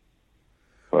there.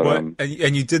 But,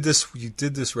 and you did this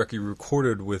record you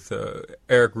recorded with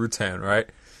Erik Rutan, right?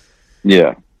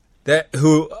 Yeah. That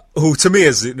who to me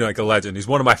is like a legend. He's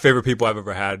one of my favorite people I've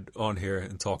ever had on here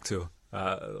and talked to.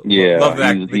 Love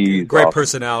that. He's great awesome.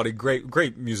 Personality,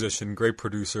 great musician, great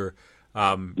producer. Is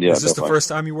this definitely the first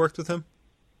time you worked with him?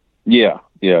 Yeah,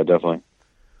 definitely.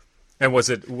 And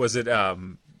was it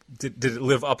did it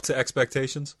live up to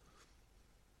expectations?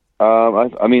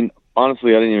 I mean,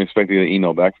 honestly, I didn't even expect to get an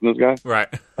email back from this guy. Right.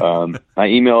 I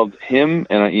emailed him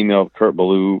and I emailed Kurt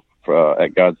Ballou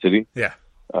at God City. Yeah.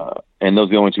 And those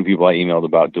are the only 2 people I emailed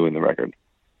about doing the record.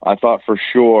 I thought for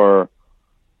sure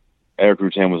Erik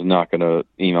Rutan was not going to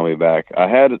email me back.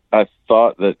 I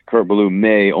thought that Kurt Ballou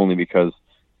may, only because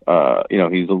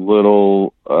he's a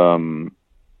little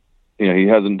he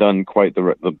hasn't done quite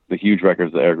the huge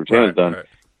records that Erik Rutan has done.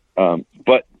 Right.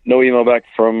 But no email back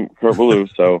from Kurt Ballou.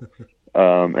 So,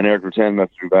 and Erik Rutan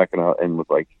messaged me back and was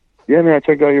like, yeah, man, I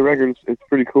checked out your records. It's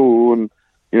pretty cool. And,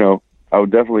 I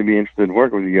would definitely be interested in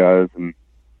working with you guys. And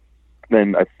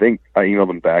then I think I emailed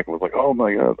him back and was like, oh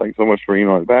my God, thanks so much for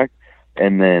emailing back.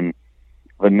 And then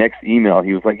the next email,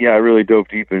 he was like, yeah, I really dove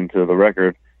deep into the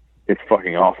record. It's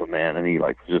fucking awesome, man. And he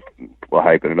like just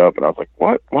hyping it up. And I was like,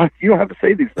 what? You don't have to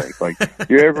say these things. Like,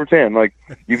 you're Eric Rutan. Like,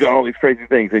 you've done all these crazy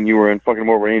things, and you were in fucking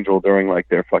Morbid Angel during like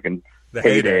their fucking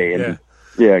heyday. And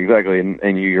yeah, exactly.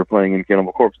 And you're playing in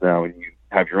Cannibal Corpse now, and you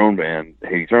have your own band,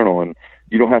 Hate Eternal, and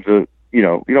you don't have to, you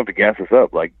don't have to gas us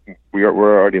up. Like, we're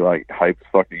already like hyped as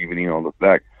fuck to even email this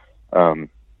back. And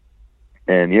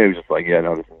yeah, he was just like, yeah,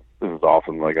 no, this is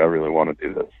awesome. Like, I really want to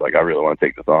do this. Like, I really want to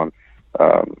take this on.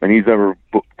 And he's never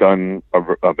done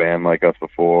a band like us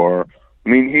before. I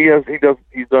mean,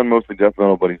 he's done mostly death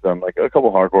metal, but he's done like a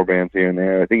couple hardcore bands here and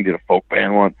there. I think he did a folk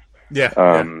band once. Yeah.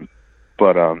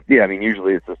 But yeah, I mean,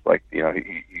 usually it's just like,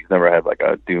 he's never had like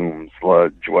a doom,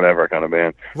 sludge, whatever kind of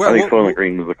band. I think Soylent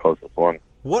Green was the closest one.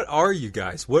 What are you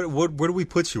guys? What do we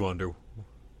put you under?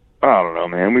 I don't know,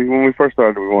 man. When we first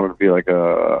started, we wanted to be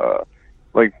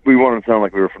we wanted to sound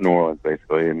like we were from New Orleans,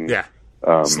 basically, and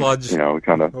sludge, we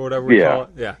kind of, or whatever we call it,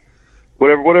 yeah,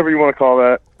 whatever you want to call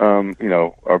that.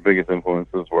 Our biggest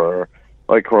influences were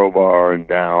like Crowbar and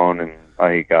Down and I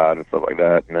Hate God and stuff like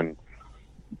that, and then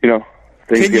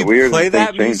things get weird. Can you play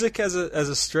that music as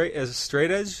a straight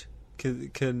edge?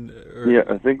 Yeah,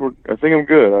 I think I'm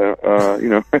good.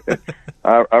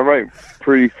 I write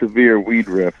pretty severe weed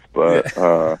riffs, but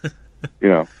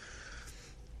yeah,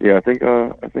 I think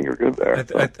we're good there.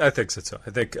 I think so too.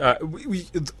 I think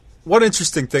one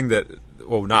interesting thing there's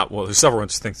several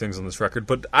interesting things on this record,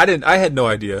 but I had no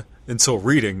idea until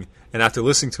reading and after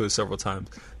listening to it several times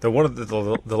that one of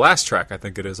the last track I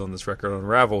think it is on this record,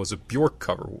 Unravel, was a Bjork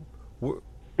cover. Where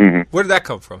did that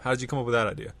come from? How did you come up with that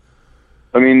idea?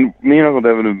 I mean, me and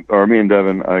Devin,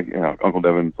 Uncle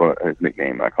Devin's his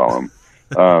nickname, I call him.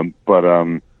 But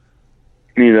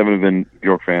me and Devin have been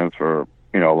Bjork fans for,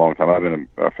 a long time. I've been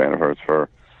a fan of hers for,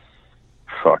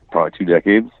 probably 2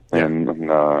 decades. Yeah.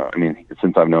 And I mean,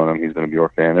 since I've known him, he's been a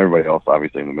Bjork fan. Everybody else,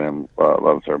 obviously, in the band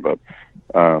loves her. But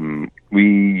that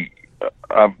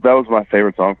was my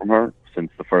favorite song from her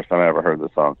since the first time I ever heard the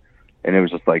song. And it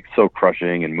was just, like, so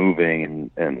crushing and moving,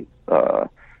 and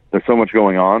there's so much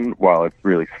going on while it's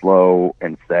really slow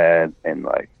and sad, and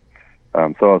like,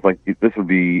 so I was like, this would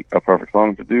be a perfect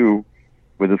song to do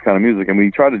with this kind of music. And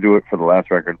we tried to do it for the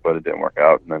last record, but it didn't work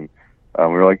out. And then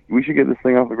we were like, we should get this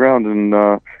thing off the ground. And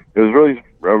it was really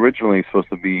originally supposed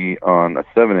to be on a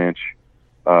 7-inch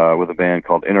with a band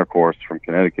called Intercourse from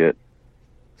Connecticut.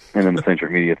 And then the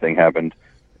Centric Media thing happened,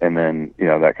 and then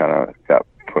that kind of got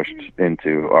pushed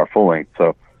into our full length.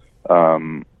 So.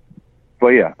 But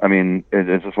yeah, I mean,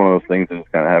 it's just one of those things that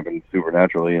just kind of happened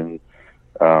supernaturally, and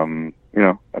I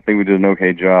think we did an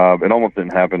okay job. It almost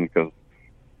didn't happen because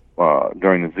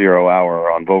during the 0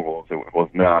 hour on vocals, it was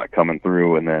not coming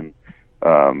through, and then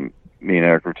me and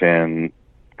Eric Rutan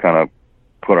kind of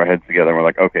put our heads together and we're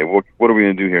like, okay, what are we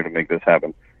gonna do here to make this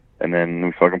happen? And then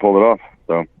we fucking pulled it off.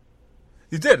 So.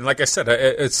 You did, and like I said,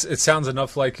 it sounds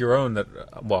enough like your own that,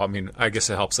 well, I mean, I guess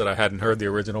it helps that I hadn't heard the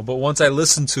original, but once I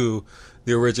listened to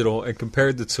the original and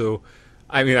compared the two,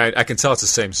 I mean, I can tell it's the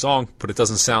same song, but it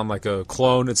doesn't sound like a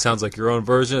clone. It sounds like your own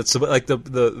version. It's like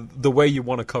the way you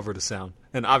want to cover the sound,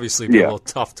 and obviously it'd be a little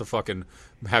tough to fucking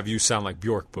have you sound like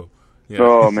Bjork, boo.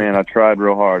 Oh man, I tried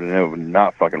real hard and it would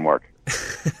not fucking work.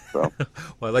 So.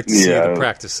 Well, I'd like to see the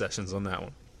practice sessions on that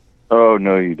one. Oh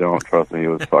no, you don't. Trust me, it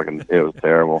was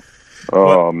terrible.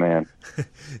 Oh man,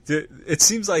 it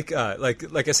seems like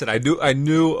I said, I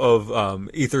knew of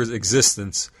Ether's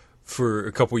existence for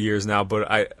a couple years now, but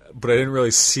I didn't really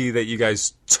see that you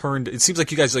guys turned. It seems like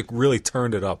you guys like really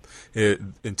turned it up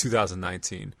in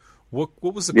 2019. What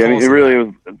was the? Yeah, I mean, it really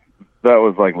was. That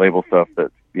was like label stuff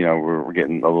that we're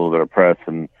getting a little bit of press,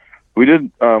 and we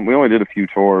did. We only did a few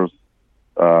tours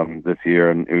this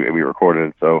year, and we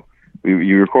recorded. So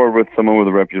you record with someone with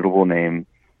a reputable name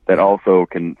that also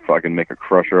can fucking make a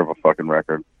crusher of a fucking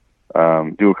record.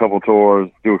 Do a couple tours,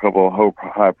 do a couple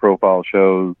high profile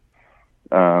shows,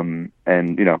 and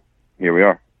here we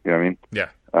are. You know what I mean? Yeah.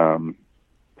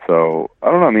 So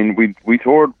I don't know. I mean, we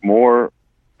toured more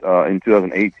in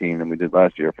 2018 than we did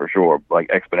last year for sure, like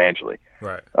exponentially.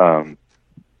 Right.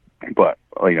 But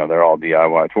they're all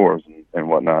DIY tours and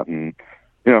whatnot, and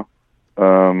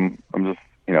I'm just.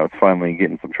 It's finally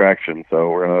getting some traction, so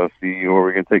we're going to see where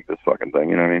we can take this fucking thing,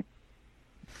 you know what I mean?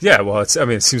 Yeah, well, it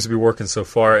seems to be working so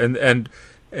far, and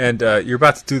you're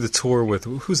about to do the tour with,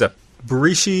 who's that,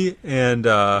 Barishi and...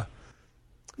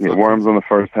 Worms on the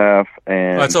first half,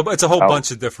 and... it's a whole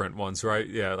bunch of different ones, right?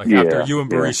 Yeah, after you and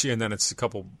Barishi, and then it's a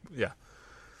couple,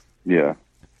 Yeah.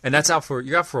 And that's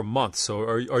you're out for a month. So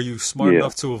are you smart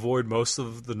enough to avoid most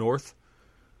of the north?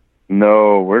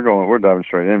 No, we're diving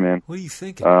straight in, man. What are you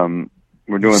thinking?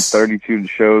 We're doing 32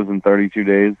 shows in 32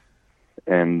 days,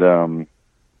 and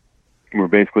we're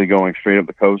basically going straight up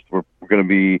the coast. We're going to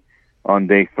be on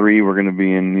day 3. We're going to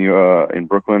be in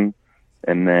Brooklyn,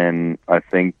 and then I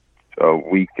think a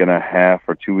week and a half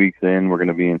or 2 weeks in, we're going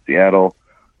to be in Seattle,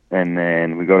 and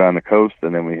then we go down the coast,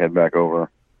 and then we head back over.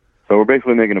 So we're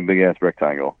basically making a big ass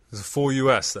rectangle. It's a full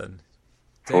U.S. then.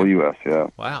 Damn. Full U.S. Yeah.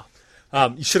 Wow.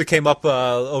 You should have came up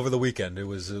over the weekend. It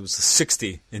was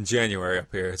 60 in January up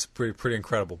here. It's pretty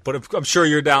incredible. But I'm sure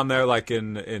you're down there like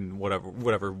in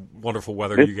whatever wonderful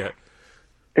weather you get.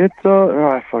 It's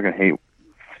I fucking hate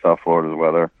South Florida's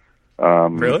weather.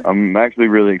 Really? I'm actually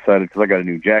really excited because I got a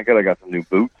new jacket. I got some new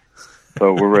boots.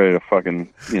 So we're ready to fucking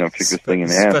kick this thing in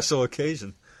half. Special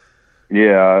occasion.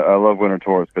 Yeah, I love winter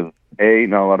tours because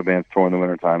not a lot of bands tour in the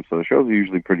wintertime, so the shows are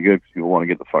usually pretty good because people want to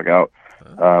get the fuck out.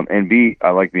 And B, I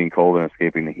like being cold and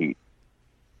escaping the heat.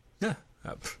 Yeah,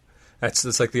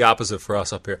 that's like the opposite for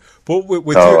us up here. But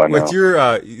with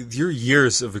your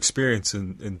years of experience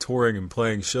in touring and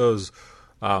playing shows,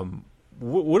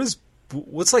 what's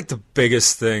like the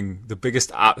biggest thing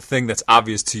that's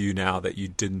obvious to you now that you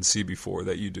didn't see before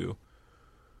that you do?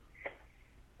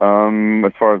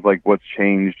 As far as like what's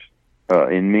changed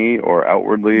in me or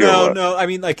outwardly? No. I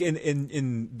mean, like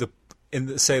in the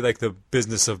say like the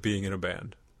business of being in a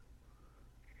band.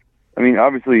 I mean,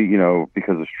 obviously,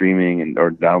 because of streaming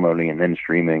or downloading and then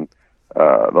streaming,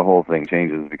 the whole thing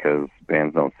changes because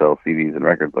bands don't sell CDs and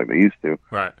records like they used to.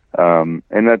 Right. And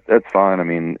that's fine. I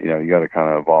mean, you got to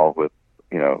kind of evolve with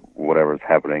whatever's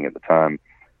happening at the time.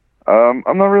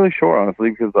 I'm not really sure,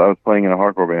 honestly, because I was playing in a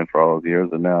hardcore band for all those years,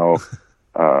 and now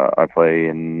I play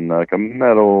in like a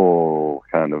metal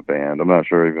kind of band. I'm not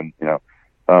sure even,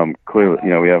 clearly,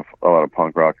 we have a lot of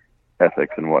punk rock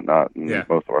ethics and whatnot in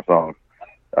most of our songs.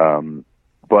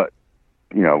 But,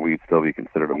 we'd still be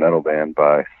considered a metal band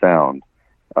by sound.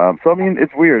 So, I mean,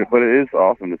 it's weird, but it is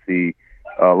awesome to see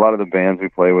a lot of the bands we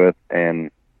play with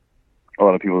and a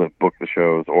lot of people that book the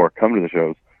shows or come to the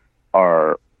shows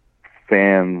are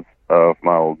fans of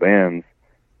my old bands.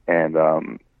 And,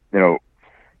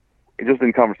 just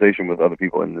in conversation with other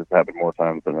people, and this happened more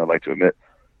times than I'd like to admit,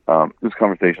 just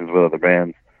conversations with other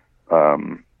bands, I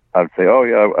would say, oh,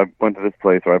 yeah, I went to this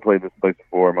place, or I played this place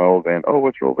before, my old band. Oh,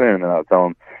 what's your old band? And I would tell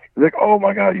them, they're like, oh,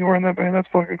 my God, you were in that band? That's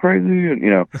fucking crazy. And,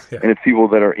 and it's people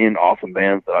that are in awesome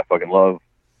bands that I fucking love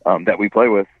that we play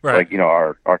with, right. Like,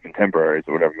 our contemporaries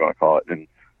or whatever you want to call it. And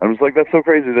I'm just like, that's so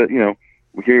crazy that,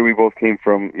 here we both came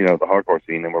from, the hardcore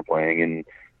scene and we're playing in,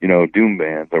 doom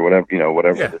bands or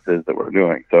whatever, this is that we're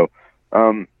doing. So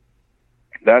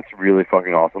that's really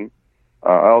fucking awesome.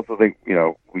 I also think,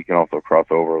 we can also cross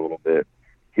over a little bit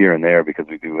here and there because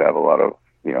we do have a lot of,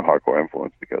 hardcore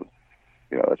influence because,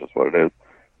 that's just what it is.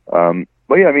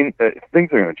 But yeah, I mean,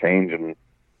 things are going to change and,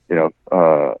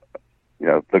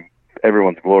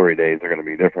 everyone's glory days are going to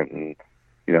be different. And,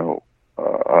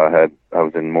 I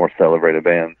was in more celebrated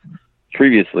bands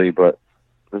previously, but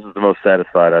this is the most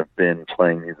satisfied I've been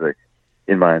playing music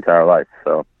in my entire life.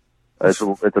 So it's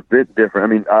a bit different. I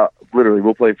mean, literally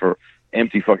we'll play for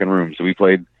empty fucking rooms. So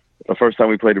the first time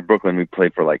we played in Brooklyn, we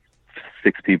played for like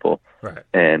 6 people. Right.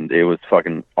 And it was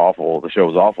fucking awful. The show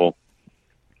was awful.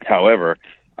 However,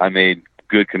 I made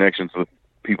good connections with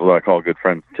people that I call good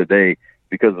friends today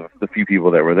because of the few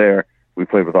people that were there. We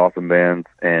played with awesome bands,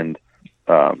 and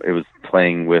it was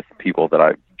playing with people that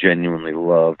I genuinely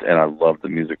loved, and I loved the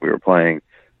music we were playing.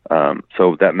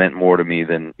 So that meant more to me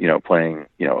than, playing,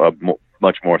 a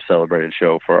much more celebrated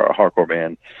show for a hardcore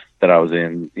band that I was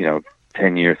in,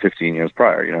 10 years, 15 years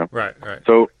prior, Right.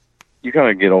 So you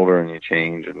kind of get older and you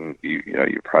change, and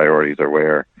your priorities are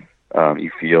where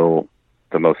you feel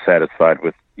the most satisfied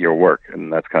with your work,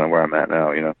 and that's kind of where I'm at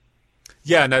now,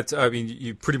 Yeah, and that's, I mean,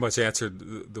 you pretty much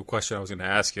answered the question I was going to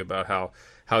ask you about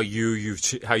how you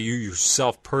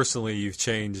yourself personally you've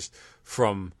changed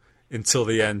from Until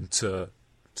the End to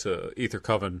Ether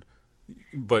Coven.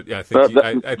 But yeah,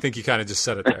 I think you kind of just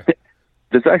said it there.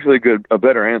 That's actually a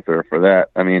better answer for that.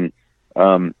 I mean,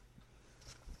 a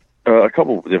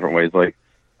couple of different ways. Like,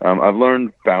 I've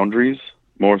learned boundaries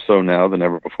more so now than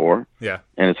ever before. Yeah.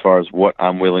 And as far as what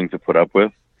I'm willing to put up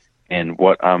with and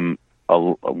what I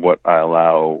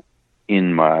allow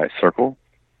in my circle.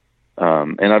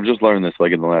 And I've just learned this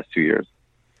like in the last 2 years.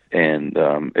 And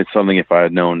it's something if I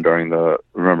had known during the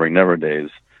Remembering Never days,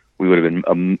 we would have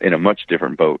been in a much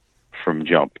different boat from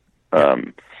jump.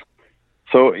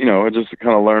 So, I just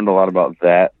kind of learned a lot about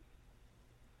that,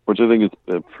 which I think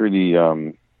is a pretty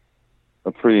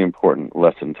important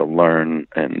lesson to learn.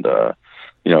 And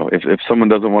if someone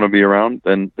doesn't want to be around,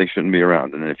 then they shouldn't be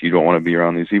around. And if you don't want to be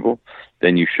around these people,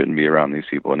 then you shouldn't be around these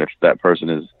people. And if that person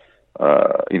is,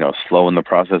 slowing the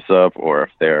process up, or if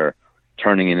they're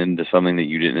turning it into something that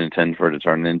you didn't intend for it to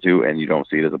turn it into, and you don't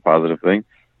see it as a positive thing,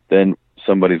 then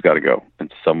somebody's got to go,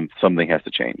 and something has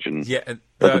to change. And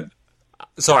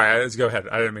sorry, go ahead.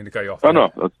 I didn't mean to cut you off. Oh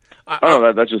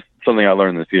no, that's just something I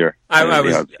learned this year.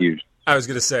 It's huge. I was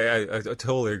going to say I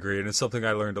totally agree, and it's something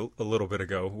I learned a little bit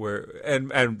ago.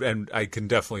 And I can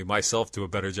definitely myself do a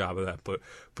better job of that, but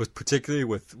particularly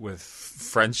with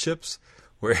friendships,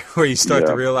 where you start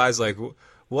to realize, like,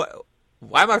 why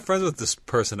am I friends with this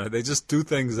person? They just do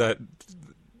things that,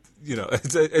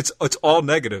 it's all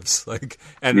negatives. Like,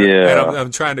 and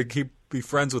I'm trying to be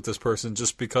friends with this person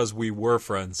just because we were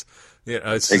friends.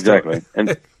 Exactly.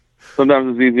 And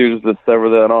sometimes it's easier just to sever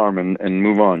that arm and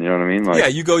move on. You know what I mean?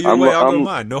 Like, you go your way, I'll go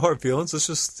mine. No hard feelings. It's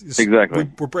just exactly.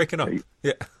 We're breaking up.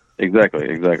 Yeah. Exactly.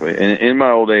 And in my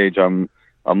old age, I'm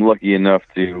lucky enough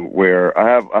to where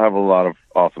I have a lot of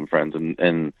awesome friends,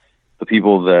 and the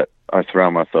people that I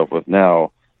surround myself with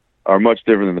now are much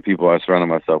different than the people I surrounded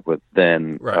myself with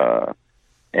then. Right.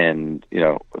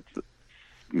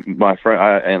 My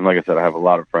friend, and like I said, I have a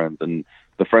lot of friends, and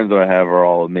the friends that I have are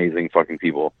all amazing fucking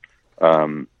people.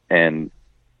 And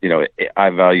I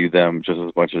value them just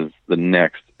as much as the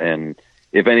next. And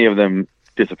if any of them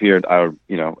disappeared, I would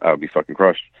be fucking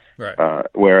crushed. Right.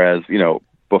 Whereas,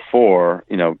 before,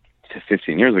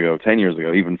 15 years ago, 10 years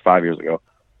ago, even 5 years ago,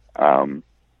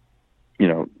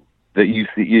 that you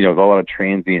see, a lot of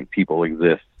transient people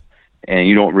exist, and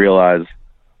you don't realize,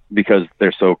 because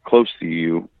they're so close to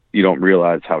you, you don't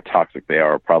realize how toxic they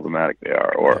are, or problematic they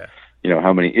are, or,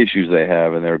 how many issues they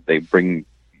have, and they bring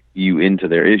you into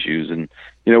their issues, and,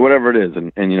 whatever it is.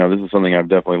 And this is something I've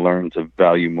definitely learned to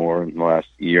value more in the last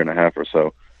year and a half or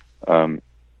so. Another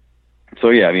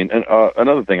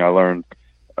thing I learned,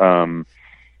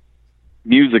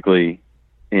 musically,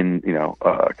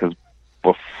 because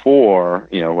before,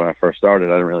 when I first started,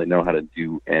 I didn't really know how to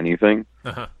do anything.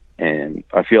 Uh-huh. And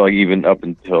I feel like even up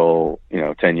until,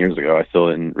 10 years ago, I still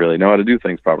didn't really know how to do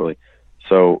things properly.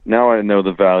 So now I know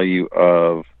the value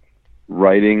of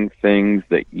writing things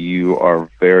that you are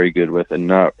very good with, and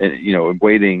not,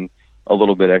 waiting a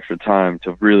little bit extra time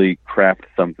to really craft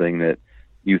something that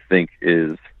you think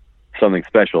is something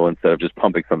special, instead of just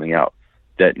pumping something out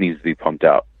that needs to be pumped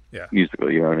out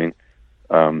musically. You know what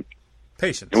I mean?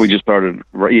 Patience. And we just started.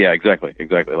 Yeah, exactly.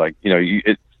 Like,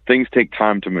 things take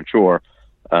time to mature.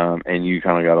 And you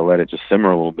kind of got to let it just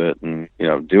simmer a little bit and,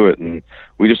 do it. And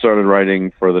we just started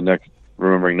writing for the next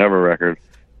Remembering Never record,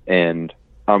 and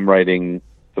I'm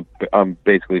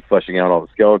basically fleshing out all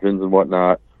the skeletons and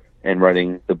whatnot, and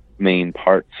writing the main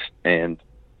parts. And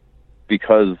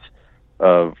because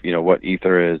of, what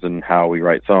Ether is and how we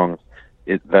write songs,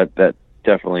 that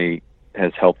definitely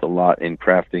has helped a lot in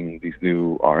crafting these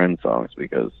new RN songs,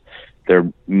 because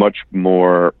they're much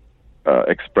more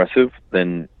expressive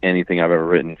than anything I've ever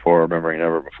written for Remembering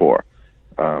Never before.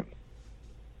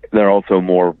 They're also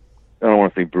more, I don't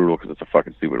want to say brutal, because it's a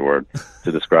fucking stupid word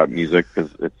to describe music, because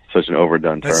it's such an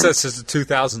overdone term. That's just a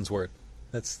 2000s word.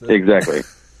 Exactly.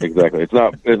 It's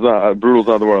not brutal's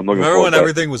not the word I'm looking for. Remember when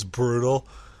everything was brutal?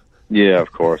 Yeah,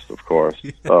 of course.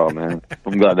 Oh man,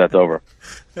 I'm glad that's over.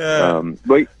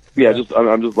 But yeah,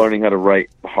 I'm just learning how to write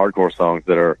hardcore songs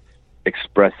that are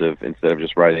expressive, instead of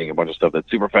just writing a bunch of stuff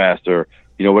that's super fast, or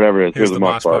whatever it is. Here's the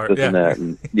mosh part, this and that,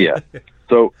 and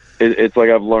So it's like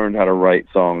I've learned how to write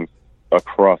songs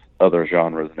across other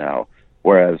genres now.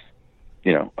 Whereas,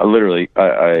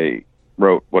 I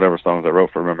wrote whatever songs I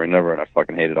wrote for Remembering Never, and I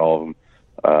fucking hated all of them.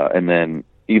 And then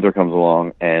Ether comes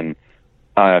along, and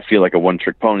I feel like a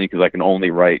one-trick pony, because I can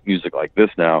only write music like this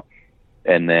now.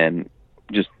 And then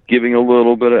just giving a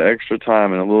little bit of extra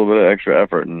time and a little bit of extra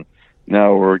effort, and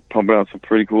now we're pumping out some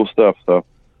pretty cool stuff. So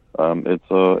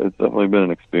it's definitely been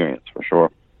an experience for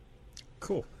sure.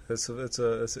 Cool. That's an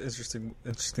interesting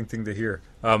thing to hear.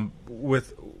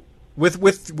 With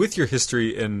your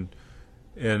history in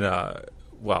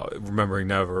Remembering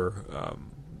Never,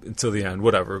 until the end,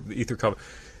 whatever, the Ether cover,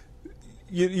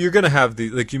 you're going to have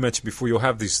like you mentioned before, you'll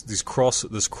have this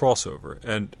crossover,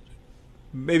 and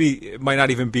maybe it might not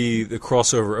even be a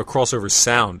crossover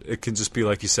sound. It can just be,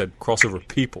 like you said, crossover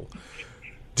people.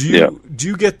 Do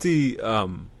you get the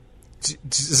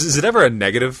is it ever a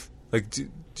negative? Like, do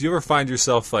you ever find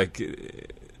yourself like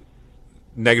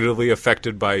negatively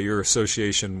affected by your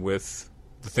association with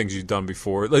the things you've done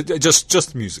before, like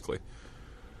just musically?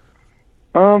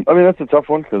 That's a tough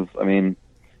one, because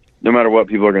no matter what,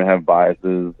 people are going to have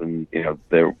biases, and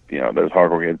there's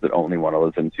hardcore kids that only want to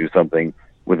listen to something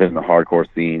within the hardcore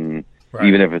scene, Right.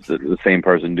 even if it's the same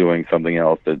person doing something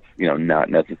else that's, you know, not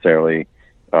necessarily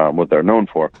what they're known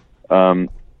for. But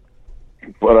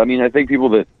I mean, I think people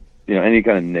that, you know, any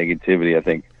kind of negativity, I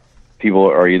think people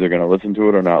are either going to listen to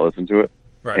it or not listen to it.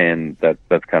 Right. And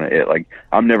that's kind of it. Like,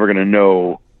 I'm never going to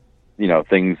know, you know,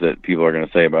 things that people are going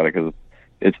to say about it, because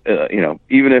it's, you know,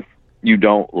 even if you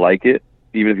don't like it,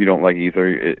 even if you don't like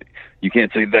Ether, you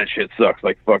can't say that shit sucks.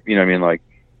 Like, fuck, you know what I mean? Like,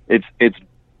 it's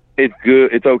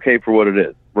good. It's okay for what it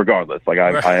is, regardless. Like,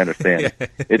 I understand. Yeah.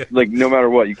 It's like, no matter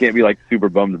what, you can't be like super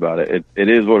bummed about it. It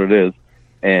is what it is.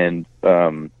 And,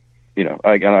 you know,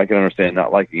 I can understand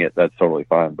not liking it. That's totally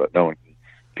fine. But no,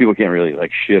 people can't really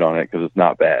like shit on it because it's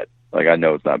not bad. Like, I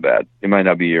know it's not bad. It might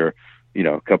not be your, you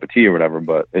know, cup of tea or whatever,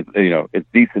 but it's, you know, it's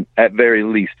decent. At very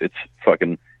least, it's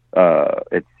fucking,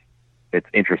 it's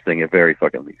interesting at very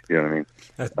fucking least. You know what I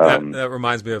mean? That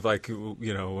reminds me of, like,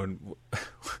 you know,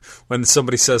 when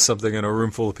somebody says something and a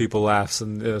room full of people laughs,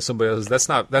 and somebody else says,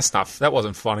 that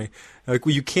wasn't funny. Like,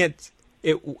 well, you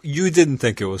didn't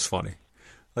think it was funny.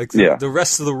 Like, the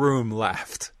rest of the room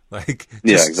laughed. Like,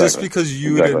 just because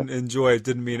you didn't enjoy it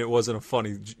didn't mean it wasn't a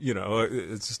funny, you know,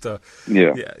 it's just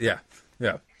yeah.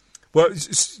 Well,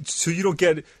 so you don't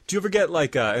get, do you ever get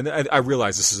like, and I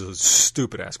realize this is a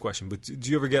stupid ass question, but do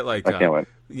you ever get like, I can't wait.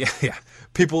 Yeah,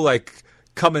 people like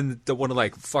coming that want to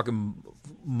like fucking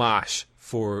mosh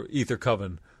for Ether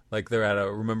Coven, like they're at a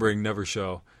Remembering Never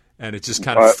show, and it just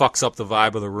kind of fucks up the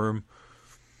vibe of the room?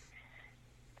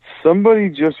 Somebody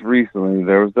just recently,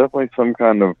 there was definitely some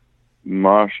kind of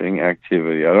moshing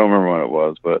activity. I don't remember when it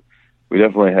was, but we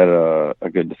definitely had a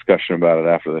good discussion about it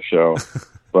after the show.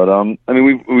 But I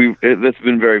mean, it's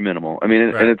been very minimal. I mean,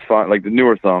 and it's fine. Like, the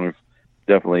newer songs,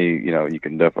 definitely, you know, you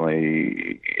can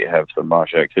definitely have some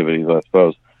mosh activities, I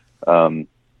suppose.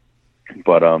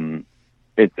 But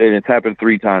it's happened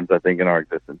 3 times, I think, in our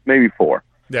existence, maybe 4.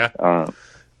 Yeah.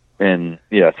 And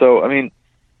yeah, so I mean,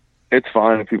 it's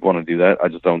fine if people want to do that. I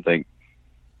just don't think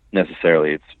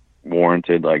necessarily it's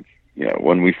warranted. Like, you know,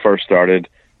 when we first started,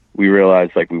 we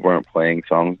realized like we weren't playing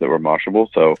songs that were moshable.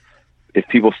 So if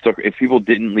people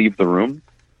didn't leave the room,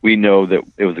 we know that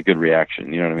it was a good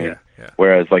reaction. You know what I mean? Yeah.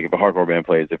 Whereas like if a hardcore band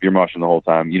plays, if you're moshing the whole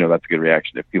time, you know that's a good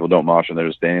reaction. If people don't mosh and they're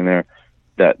just standing there,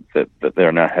 that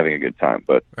they're not having a good time.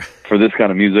 But for this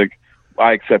kind of music,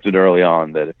 I accepted early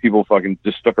on that if people fucking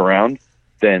just stuck around,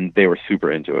 then they were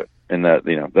super into it, and that,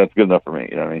 you know, that's good enough for me.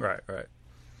 You know what I mean? Right.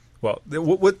 Well,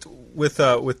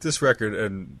 with this record,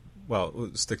 and well,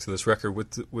 we'll stick to this record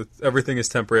with Everything Is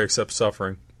Temporary Except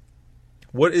Suffering.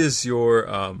 What is your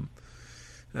I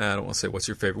don't want to say what's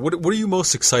your favorite. What are you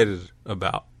most excited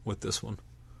about with this one?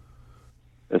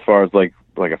 As far as like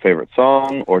a favorite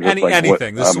song, or just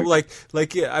anything. This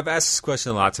yeah, I've asked this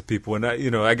question a lot to people, and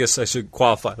I guess I should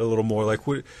qualify it a little more. Like,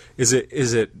 what is it?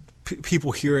 Is it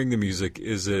people hearing the music?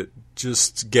 Is it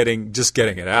just getting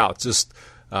it out? Just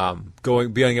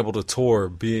being able to tour,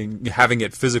 having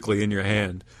it physically in your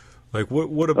hand. Like,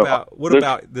 what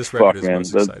about this record is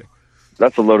most exciting?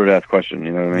 That's a loaded ass question.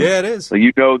 You know what I mean? Yeah, it is. Like,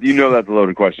 you know that's a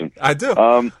loaded question. I do.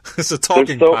 It's a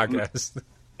talking podcast.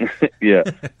 Yeah,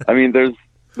 I mean,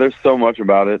 there's so much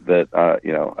about it that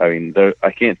you know. I mean,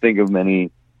 I can't think of many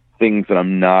things that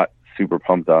I'm not super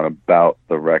pumped on about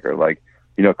the record. Like,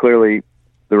 you know, clearly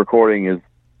the recording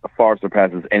far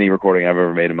surpasses any recording I've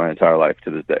ever made in my entire life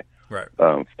to this day. Right.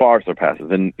 Far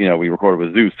surpasses. And, you know, we recorded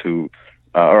with Zeus,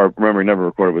 or Remembering Never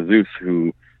recorded with Zeus,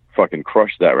 who fucking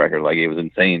crushed that record. Like, it was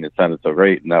insane. It sounded so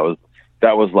great. And that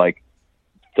was like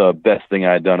the best thing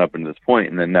I had done up until this point.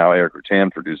 And then now Eric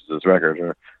Rutan produces this record,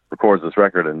 or records this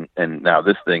record. And now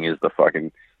this thing is the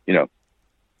fucking, you know,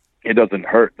 it doesn't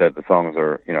hurt that the songs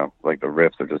are, you know, like the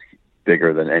riffs are just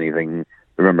bigger than anything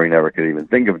Remembering Never could even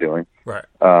think of doing. Right.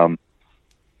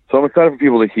 So I'm excited for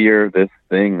people to hear this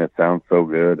thing that sounds so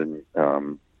good. And,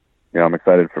 you know, I'm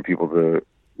excited for people to,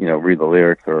 you know, read the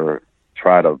lyrics or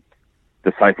try to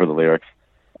decipher the lyrics.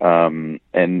 And,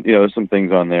 you know, there's some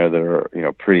things on there that are, you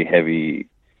know, pretty heavy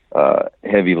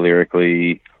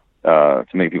lyrically, to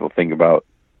make people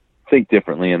think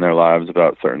differently in their lives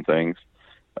about certain things.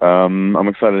 I'm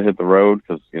excited to hit the road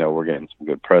because, you know, we're getting some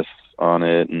good press on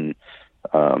it. And,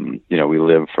 you know, we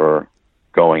live for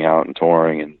going out and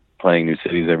touring and playing new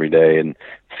cities every day and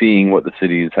seeing what the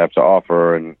cities have to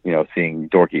offer, and, you know, seeing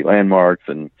dorky landmarks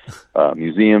and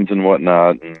museums and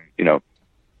whatnot, and, you know,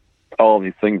 all of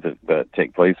these things that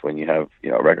take place when you have,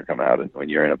 you know, a record come out and when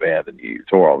you're in a band and you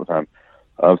tour all the time.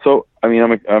 So, I mean,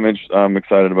 I'm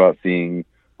excited about seeing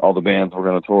all the bands we're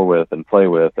going to tour with and play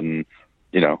with, and,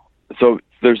 you know, so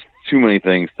there's too many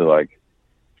things to, like,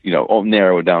 you know,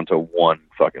 narrow it down to one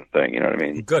fucking thing. You know what I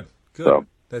mean? Good. So,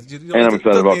 and I'm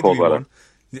excited about Cold Weather.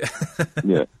 Yeah.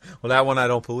 Yeah. Well, that one I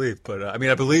don't believe, but I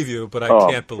believe you, but I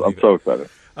can't believe I'm it. so excited.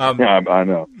 Yeah, I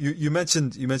know. You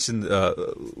mentioned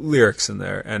lyrics in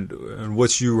there and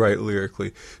what you write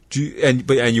lyrically. And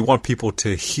you want people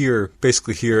to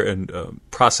basically hear and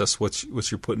process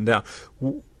what you're putting down.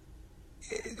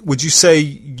 Would you say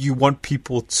you want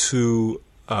people to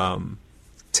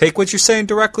take what you're saying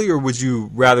directly, or would you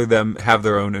rather them have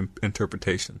their own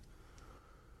interpretation?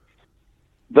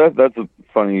 That's a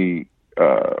funny.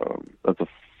 I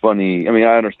mean,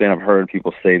 I understand. I've heard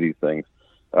people say these things.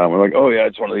 We're like, oh yeah, I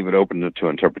just want to leave it open to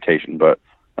interpretation. But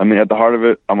I mean, at the heart of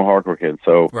it, I'm a hardcore kid,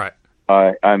 so right.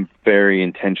 I'm very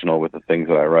intentional with the things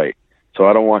that I write. So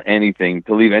I don't want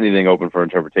to leave anything open for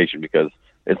interpretation, because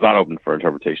it's not open for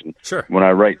interpretation. Sure. When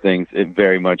I write things, it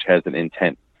very much has an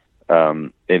intent.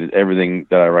 Everything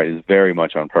that I write is very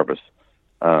much on purpose.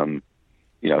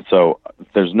 So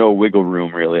there's no wiggle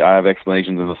room really. I have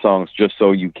explanations in the songs just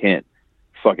so you can't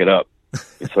fuck it up.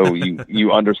 So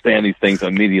you understand these things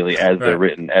immediately as they're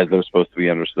written, as they're supposed to be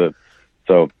understood.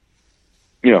 So,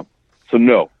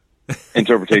 no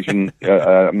interpretation.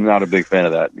 I'm not a big fan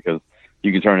of that, because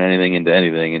you can turn anything into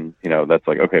anything, and that's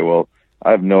like, okay, well,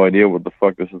 I have no idea what the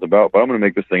fuck this is about, but I'm going to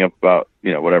make this thing up about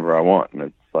whatever I want, and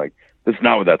it's like, this is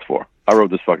not what that's for. I wrote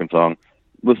this fucking song.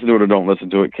 Listen to it or don't listen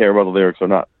to it. Care about the lyrics or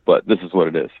not, but this is what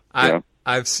it is. I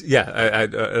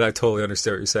totally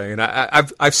understand what you're saying, and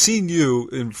I've seen you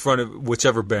in front of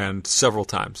whichever band several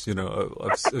times.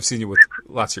 I've seen you with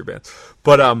lots of your bands,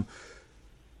 but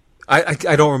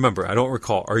I don't remember. I don't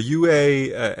recall. Are you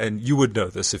and you would know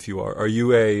this if you are. Are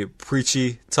you a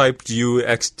preachy type? Do you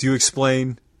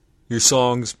explain your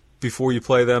songs before you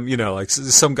play them? Like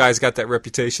some guys got that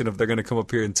reputation of they're going to come up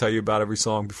here and tell you about every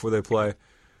song before they play.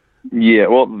 Yeah,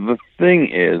 well, the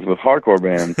thing is, with hardcore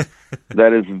bands,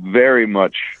 that is very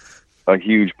much a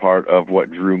huge part of what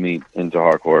drew me into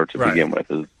hardcore to begin with,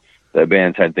 is that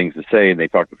bands had things to say, and they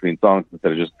talked between songs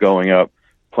instead of just going up,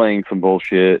 playing some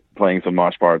bullshit, playing some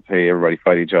mosh parts, hey, everybody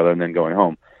fight each other, and then going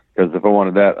home. Because if I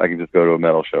wanted that, I could just go to a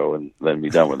metal show and then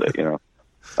be done with it,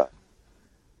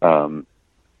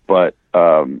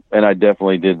 And I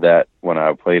definitely did that when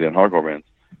I played in hardcore bands.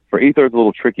 For Ether, it's a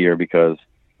little trickier because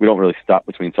we don't really stop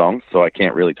between songs, so I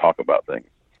can't really talk about things.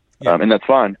 Yeah. And that's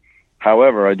fine.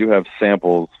 However, I do have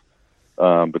samples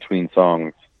between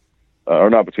songs,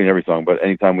 or not between every song, but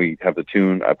anytime we have the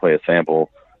tune, I play a sample,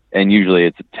 and usually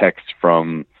it's a text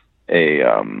from a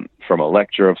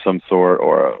lecture of some sort,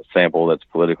 or a sample that's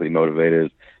politically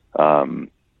motivated. So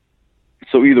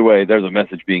either way, there's a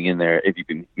message being in there if you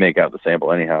can make out the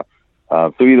sample anyhow.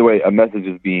 So either way, a message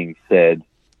is being said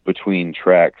between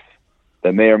tracks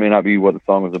that may or may not be what the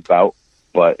song is about,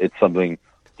 but it's something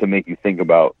to make you think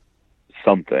about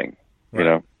something,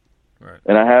 Right.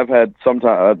 And I have had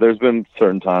sometimes, there's been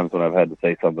certain times when I've had to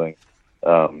say something,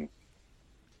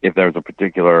 if there's a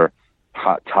particular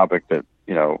hot topic that,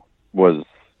 was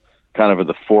kind of at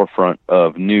the forefront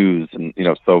of news. And,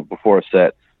 so before a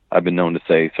set, I've been known to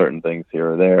say certain things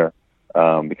here or there,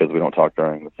 because we don't talk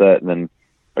during the set. And then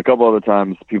a couple other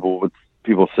times people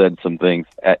said some things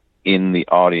in the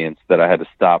audience that I had to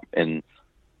stop and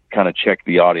kind of check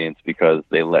the audience because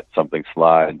they let something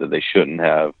slide that they shouldn't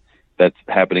have. That's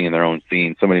happening in their own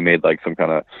scene. Somebody made like some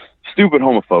kind of stupid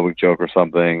homophobic joke or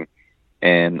something,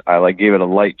 and I gave it a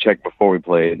light check before we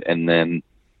played, and then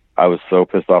I was so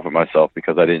pissed off at myself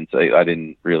because I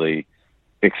didn't really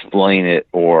explain it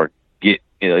or dig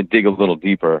a little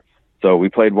deeper. So we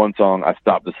played one song, I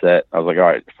stopped the set, I was like, all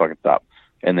right, fucking stop,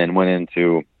 and then went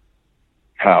into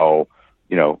how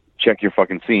check your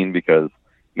fucking scene, because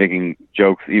making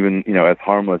jokes, even, as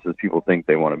harmless as people think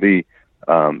they want to be,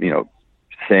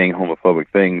 saying homophobic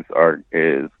things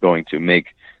is going to make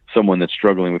someone that's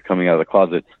struggling with coming out of the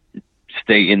closet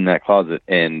stay in that closet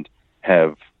and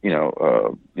have,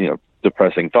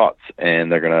 depressing thoughts,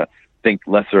 and they're going to think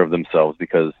lesser of themselves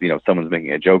because, someone's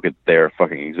making a joke at their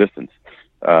fucking existence.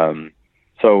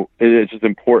 So it's just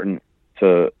important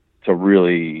to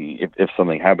really, if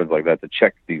something happens like that, to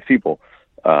check these people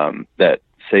that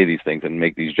say these things and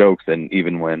make these jokes. And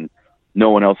even when no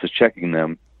one else is checking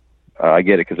them, I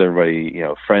get it, because everybody,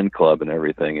 friend club and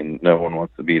everything, and no one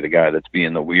wants to be the guy that's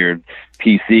being the weird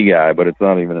PC guy, but it's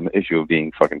not even an issue of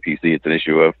being fucking PC. It's an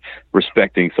issue of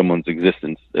respecting someone's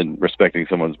existence and respecting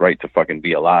someone's right to fucking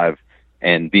be alive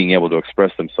and being able to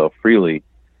express themselves freely.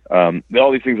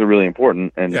 All these things are really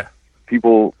important, and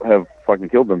people have fucking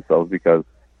killed themselves because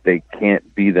they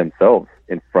can't be themselves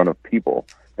in front of people,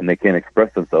 and they can't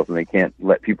express themselves, and they can't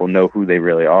let people know who they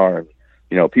really are.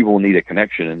 People need a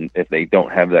connection, and if they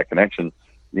don't have that connection,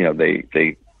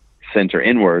 they center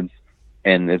inwards,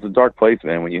 And it's a dark place,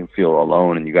 man, when you feel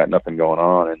alone and you got nothing going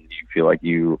on and you feel like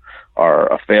you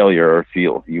are a failure or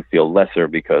you feel lesser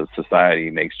because society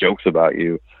makes jokes about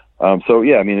you. So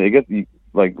yeah, I mean,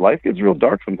 life gets real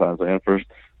dark sometimes, man. For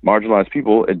marginalized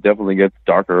people, it definitely gets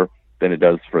darker than it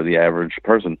does for the average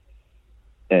person.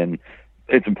 And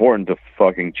it's important to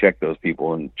fucking check those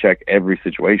people and check every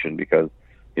situation, because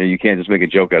you can't just make a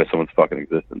joke out of someone's fucking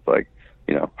existence. Like,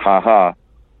 ha ha.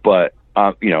 But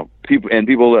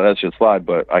people let that shit slide,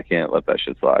 but I can't let that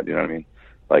shit slide. You know what I mean?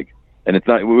 Like, and it's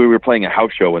not. We were playing a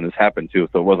house show when this happened too,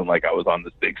 so it wasn't like I was on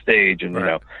this big stage, and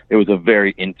right. It was a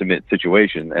very intimate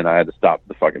situation, and I had to stop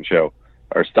the fucking show,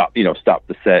 or stop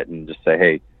the set, and just say,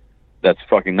 hey, that's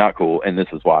fucking not cool, and this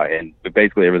is why. And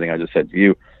basically everything I just said to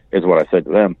you is what I said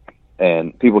to them.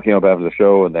 And people came up after the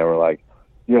show and they were like,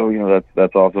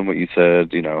 that's awesome what you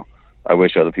said. I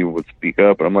wish other people would speak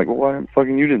up. And I'm like, well, why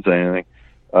fucking you didn't say anything?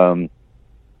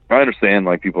 I understand,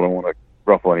 like, people don't want to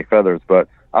ruffle any feathers, but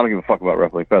I don't give a fuck about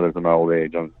ruffling feathers in my old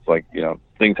age. I'm just like,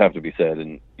 things have to be said,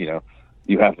 and,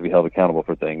 you have to be held accountable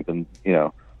for things. And,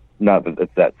 not that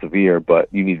it's that severe, but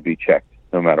you need to be checked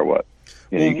no matter what.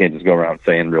 You can't just go around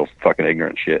saying real fucking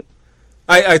ignorant shit.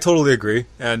 I totally agree,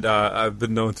 and I've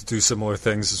been known to do similar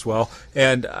things as well.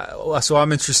 And so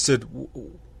I'm interested,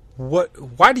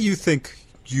 why do you think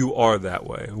you are that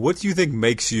way? What do you think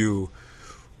makes you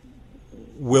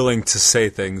willing to say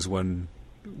things when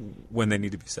they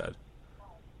need to be said?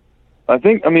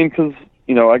 Because,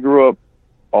 I grew up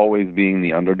always being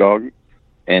the underdog,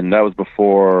 and that was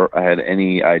before I had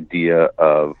any idea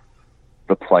of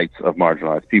the plights of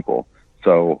marginalized people.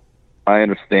 So I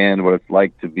understand what it's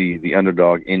like to be the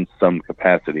underdog in some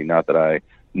capacity. Not that I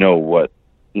know what,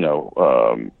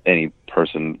 any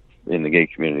person in the gay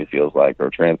community feels like, or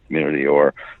trans community,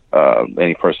 or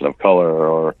any person of color,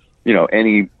 or,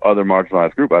 any other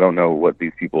marginalized group. I don't know what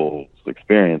these people's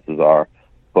experiences are,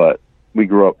 but we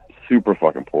grew up super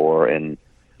fucking poor, and,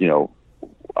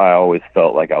 I always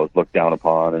felt like I was looked down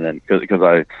upon. And then because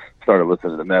I started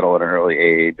listening to metal at an early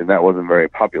age, and that wasn't a very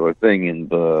popular thing in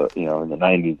the, in the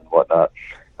 90s and whatnot.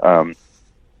 And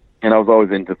I was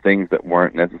always into things that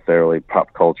weren't necessarily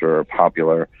pop culture or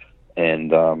popular.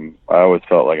 And I always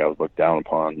felt like I was looked down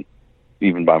upon,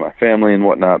 even by my family and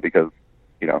whatnot, because,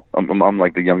 I'm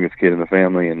like the youngest kid in the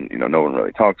family, and, no one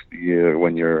really talks to you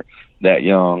when you're that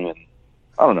young. And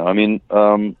I don't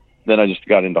know. Then I just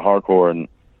got into hardcore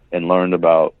and learned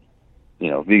about,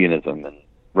 veganism and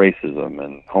racism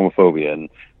and homophobia, and,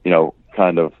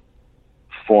 kind of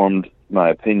formed my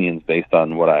opinions based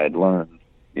on what I had learned,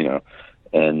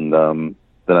 and then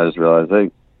I just realized,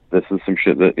 hey, this is some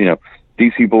shit that,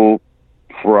 these people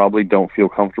probably don't feel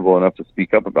comfortable enough to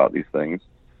speak up about these things.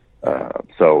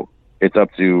 So it's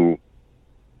up to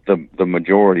the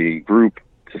majority group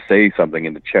to say something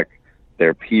and to check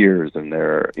their peers and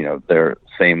their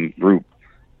same group.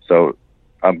 So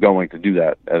I'm going to do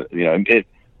that.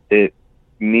 It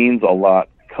means a lot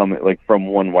coming, like, from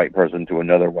one white person to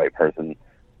another white person,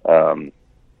 to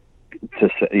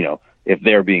say, if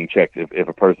they're being checked, if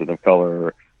a person of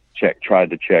color tried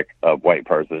to check a white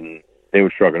person, they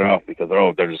would shrug it off because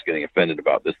they're just getting offended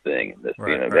about this thing and this,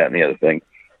 that and the other thing.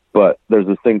 But there's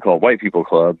this thing called White People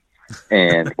Club,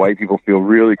 and white people feel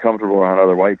really comfortable around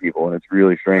other white people, and it's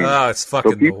really strange. Oh, it's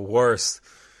fucking the worst.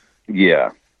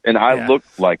 Yeah. And I look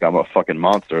like I'm a fucking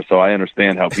monster, so I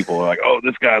understand how people are like, oh,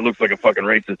 this guy looks like a fucking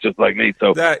racist just like me,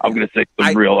 so I'm going to say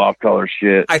some real off-color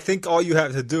shit. I think all you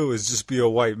have to do is just be a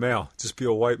white male. Just be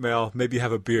a white male, maybe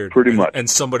have a beard. Pretty much. And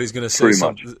somebody's going to say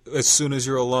something. As soon as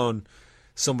you're alone,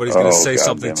 somebody's going to say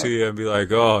something to you and be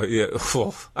like, oh, yeah,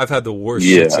 I've had the worst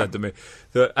shit said to me.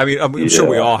 I'm sure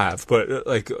we all have, but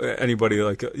like anybody,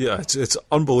 like, it's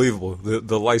unbelievable.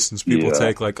 The license people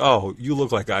take, like, oh, you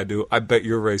look like I do. I bet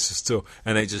you're racist too.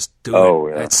 And they just do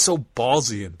it. Yeah. It's so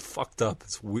ballsy and fucked up.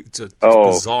 It's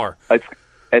bizarre.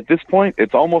 At this point,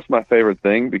 it's almost my favorite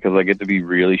thing because I get to be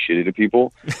really shitty to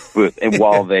people. And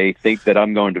while they think that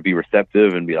I'm going to be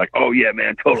receptive and be like, oh yeah,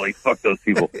 man, totally, fuck those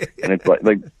people. And it's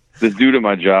like this dude at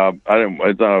my job,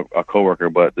 it's not a coworker,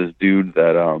 but this dude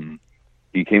that,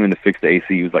 he came in to fix the AC.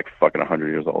 He was like fucking 100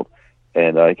 years old.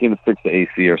 And he came to fix the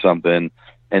AC or something.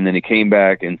 And then he came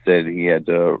back and said he had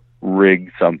to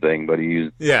rig something, but he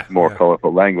used more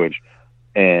colorful language.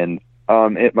 And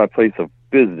at my place of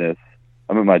business,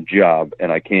 I'm at my job, and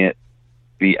I can't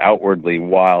be outwardly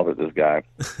wild at this guy.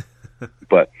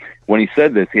 But when he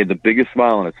said this, he had the biggest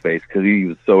smile on his face because he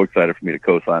was so excited for me to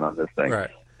co-sign on this thing. Right.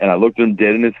 And I looked him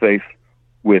dead in his face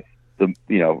with the,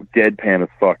 deadpan as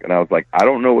fuck. And I was like, I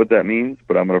don't know what that means,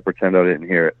 but I'm going to pretend I didn't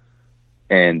hear it.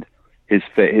 And his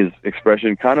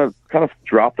expression kind of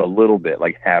dropped a little bit,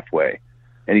 like halfway.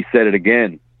 And he said it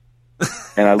again.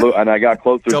 and I got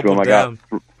closer to him. Down.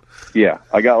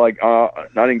 I got like, I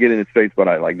didn't get in his face, but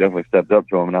I like definitely stepped up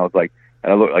to him, and I was like,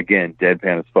 and I looked again,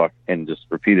 deadpan as fuck, and just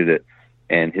repeated it,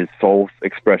 and his whole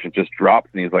expression just dropped,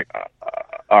 and he was like,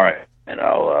 all right, and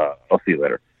I'll see you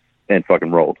later, and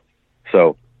fucking rolled.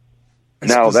 So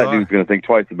now that dude's gonna think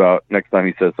twice about next time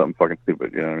he says something fucking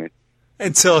stupid. You know what I mean?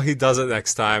 Until he does it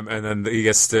next time, and then he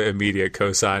gets the immediate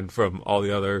cosign from all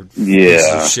the other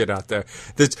shit out there.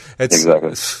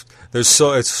 Exactly. There's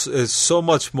it's so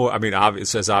much more. I mean,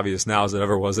 it's as obvious now as it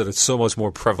ever was that it's so much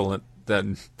more prevalent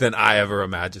than I ever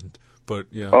imagined. But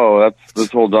that's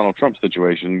this whole Donald Trump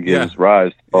situation gives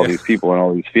rise to all these people and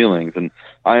all these feelings. And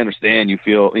I understand you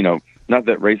feel, not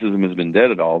that racism has been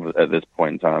dead at all at this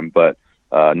point in time, but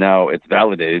now it's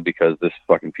validated because this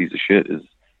fucking piece of shit is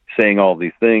saying all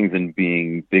these things and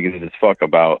being bigoted as fuck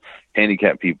about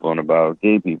handicapped people and about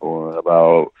gay people and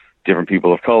about different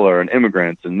people of color and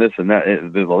immigrants and this and that.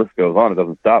 The list goes on. It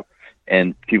doesn't stop.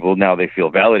 And people now, they feel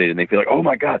validated and they feel like, oh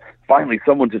my God, finally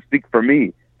someone to speak for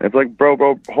me. And it's like,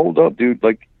 bro, hold up, dude.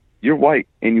 Like, you're white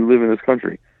and you live in this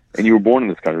country and you were born in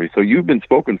this country. So you've been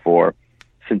spoken for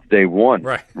since day one.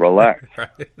 Right. Relax. Right.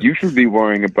 You should be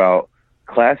worrying about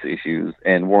class issues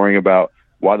and worrying about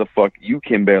why the fuck you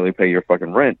can barely pay your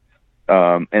fucking rent.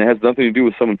 And it has nothing to do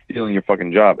with someone stealing your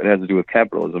fucking job. It has to do with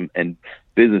capitalism and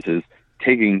businesses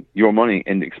taking your money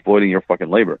and exploiting your fucking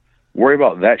labor. Worry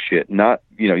about that shit. Not,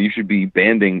 you should be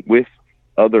banding with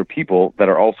other people that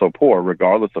are also poor,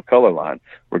 regardless of color line,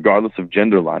 regardless of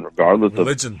gender line, regardless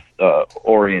religion, of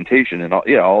orientation, and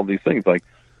all these things. Like,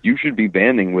 you should be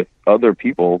banding with other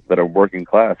people that are working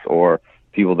class or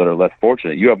people that are less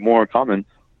fortunate. You have more in common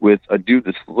with a dude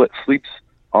that sleeps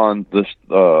on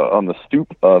the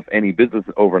stoop of any business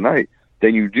overnight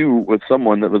than you do with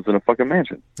someone that lives in a fucking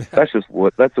mansion. That's just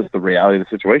the reality of the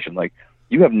situation. Like,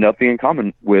 you have nothing in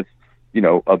common with,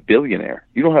 a billionaire.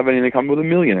 You don't have anything in common with a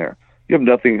millionaire. You have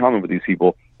nothing in common with these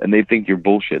people, and they think you're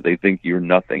bullshit. They think you're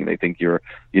nothing. They think you're,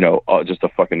 just a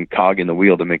fucking cog in the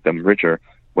wheel to make them richer,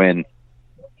 when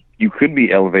you could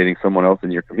be elevating someone else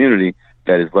in your community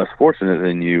that is less fortunate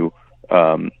than you,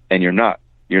 and you're not.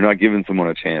 You're not giving someone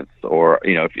a chance. Or,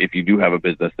 if you do have a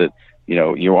business that,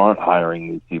 you aren't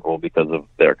hiring these people because of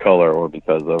their color or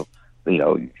because of,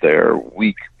 they're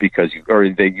weak because you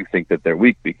think that they're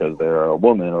weak because they're a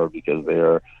woman or because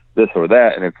they're this or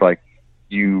that. And it's like,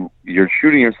 you're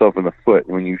shooting yourself in the foot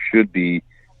when you should be,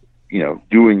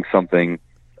 doing something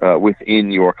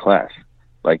within your class.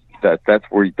 Like that's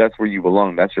where you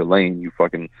belong. That's your lane. You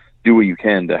fucking do what you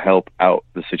can to help out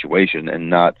the situation and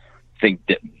not think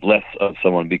less of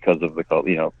someone because of the color,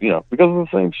 because of the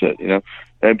same shit,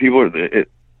 And people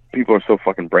are so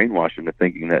fucking brainwashed into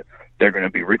thinking that they're going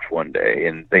to be rich one day,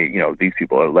 and these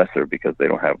people are lesser because they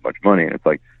don't have much money. And it's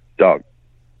like, dog,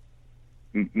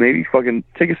 maybe fucking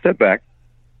take a step back,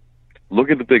 look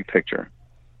at the big picture.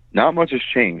 Not much has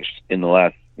changed in the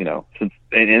last, since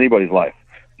in anybody's life.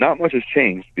 Not much has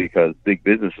changed because big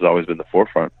business has always been the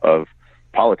forefront of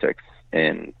politics,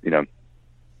 and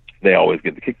they always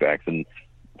get the kickbacks, and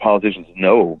politicians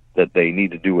know that they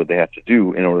need to do what they have to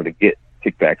do in order to get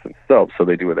kickbacks themselves, so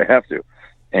they do what they have to.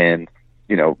 And,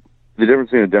 the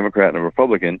difference between a Democrat and a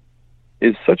Republican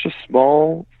is such a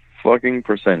small fucking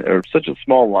percent, or such a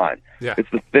small line. Yeah.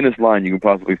 It's the thinnest line you can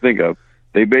possibly think of.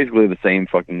 They basically are the same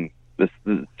fucking, the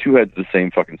two heads of the same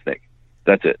fucking snake.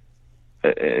 That's it.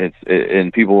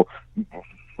 And people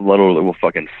literally will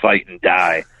fucking fight and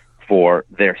die for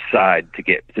their side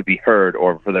to be heard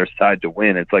or for their side to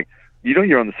win. It's like,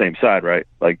 you're on the same side, right?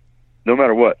 Like, no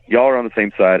matter what, y'all are on the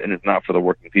same side, and it's not for the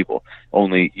working people.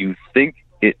 Only you think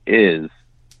it is,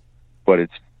 but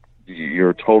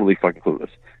you're totally fucking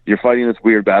clueless. You're fighting this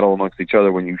weird battle amongst each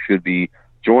other when you should be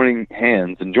joining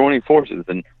hands and joining forces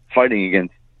and fighting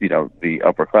against, the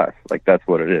upper class. Like, that's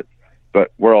what it is.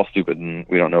 But we're all stupid and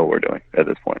we don't know what we're doing at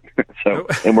this point. So,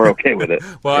 and we're okay with it.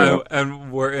 Well,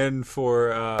 and we're in for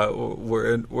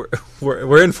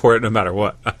we're in for it no matter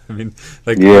what. I mean,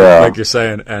 like you're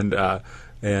saying, and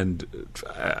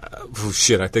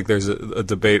shit. I think there's a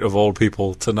debate of old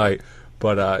people tonight,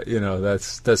 but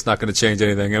that's not going to change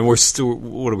anything. And we're still,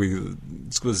 what are we?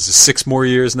 6 more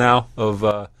years now of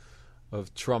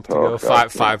Trump to go.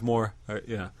 God, five more.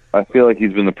 I feel like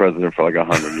he's been the president for like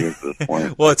 100 years at this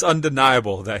point. Well, it's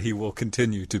undeniable that he will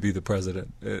continue to be the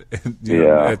president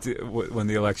when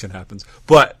the election happens.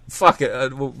 But fuck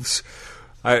it,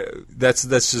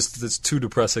 that's too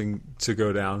depressing to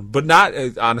go down. But not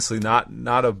honestly, not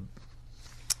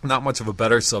much of a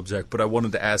better subject. But I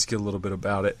wanted to ask you a little bit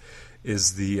about it.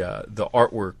 Is the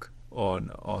artwork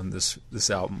on this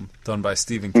album done by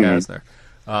Stephen Kasner,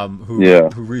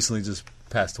 who recently just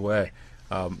passed away.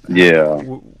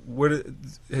 What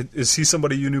is he?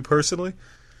 Somebody you knew personally?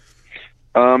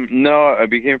 No, I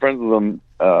became friends with him.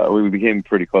 We became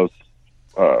pretty close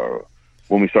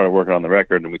when we started working on the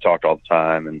record, and we talked all the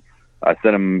time. And I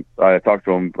talked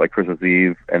to him like Christmas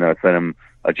Eve, and I sent him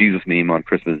a Jesus meme on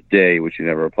Christmas Day, which he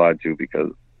never replied to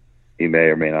because he may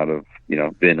or may not have,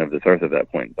 been of this earth at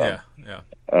that point. Yeah.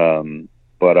 No,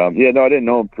 I didn't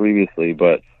know him previously,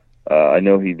 but I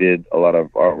know he did a lot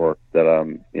of artwork that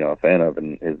I'm, a fan of,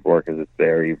 and his work is just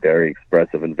very, very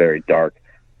expressive and very dark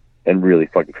and really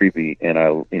fucking creepy. And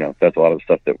that's a lot of the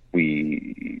stuff that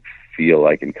we feel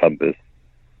like encompass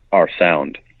our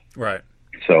sound. Right.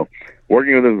 So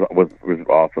working with him was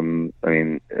awesome. I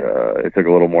mean, it took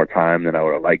a little more time than I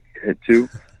would have liked it to,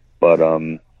 but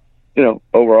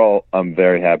overall, I'm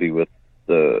very happy with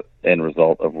the end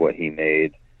result of what he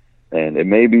made. And it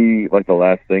may be like the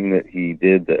last thing that he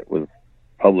did that was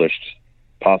published,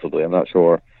 possibly. I'm not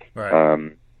sure.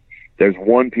 Right. There's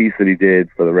one piece that he did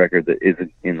for the record that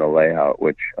isn't in the layout,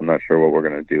 which I'm not sure what we're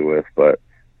going to do with, but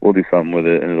we'll do something with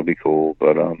it and it'll be cool.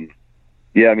 But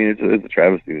it's a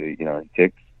travesty. He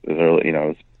kicked as early.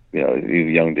 He's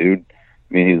a young dude.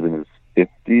 I mean, he's in his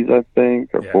 50s, I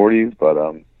think, or 40s. But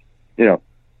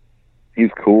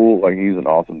he's cool. Like, he's an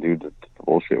awesome dude to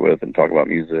bullshit with and talk about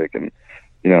music. And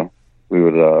we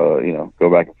would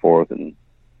go back and forth and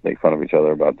make fun of each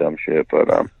other about dumb shit. But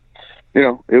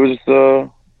it was just a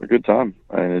good time.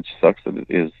 And it just sucks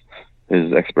that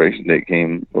his expiration date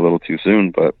came a little too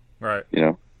soon. But right.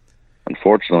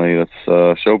 Unfortunately,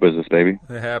 that's show business, baby.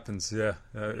 It happens, yeah.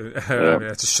 I mean,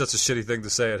 it's such a shitty thing to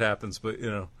say. It happens, but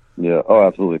Yeah. Oh,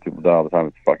 absolutely. People die all the time.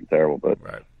 It's fucking terrible. But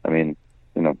right. I mean,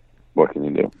 what can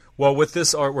you do? Well, with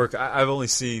this artwork, I've only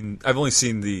seen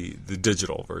the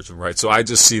digital version, right? So I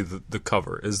just see the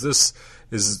cover. Is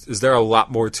there a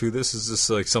lot more to this? Is this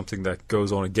like something that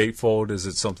goes on a gatefold? Is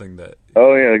it something that?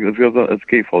 Oh yeah, it's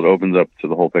gatefold. It opens up to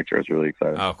the whole picture. It's really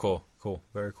exciting. Oh, cool,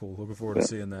 very cool. Looking forward to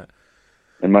seeing that.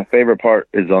 And my favorite part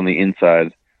is on the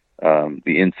inside. The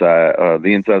inside of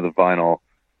the vinyl.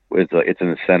 It's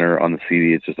in the center on the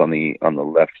CD. It's just on the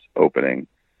left opening.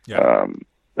 Yeah.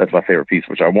 That's my favorite piece,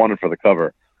 which I wanted for the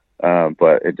cover,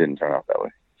 but it didn't turn out that way.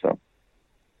 So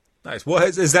nice. Well,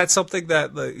 is that something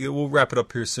that we'll wrap it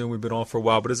up here soon? We've been on for a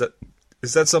while, but is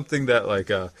that something that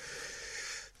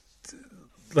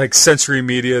like Century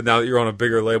Media, now that you're on a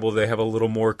bigger label, they have a little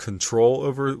more control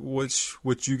over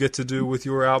what you get to do with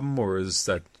your album, or is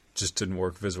that just didn't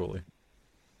work visually?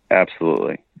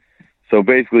 Absolutely. So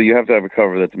basically, you have to have a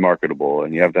cover that's marketable,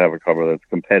 and you have to have a cover that's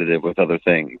competitive with other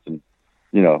things, and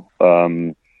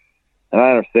and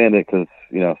I understand it because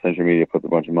Century Media puts a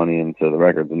bunch of money into the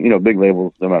records, and big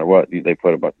labels, no matter what, they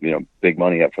put big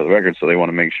money up for the records, so they want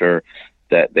to make sure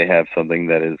that they have something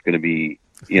that is going to be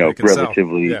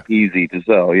relatively easy to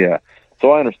sell. Yeah.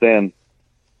 So I understand.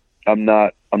 I'm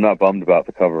not bummed about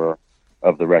the cover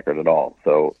of the record at all.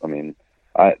 So, I mean,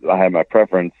 I had my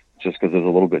preference just because it's a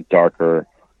little bit darker,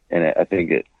 and I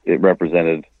think it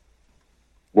represented,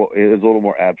 well, it is a little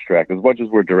more abstract. As much as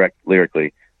we're direct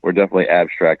lyrically, we're definitely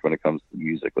abstract when it comes to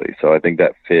musically. So I think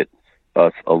that fit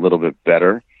us a little bit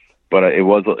better. But I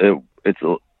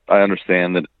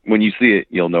understand that when you see it,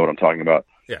 you'll know what I'm talking about.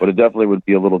 Yeah. But it definitely would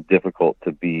be a little difficult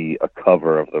to be a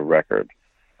cover of the record,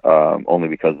 only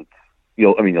because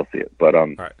you'll see it. But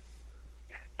right.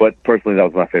 But personally, that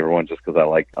was my favorite one, just because I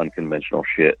like unconventional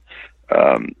shit.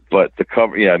 But the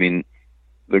cover, I mean,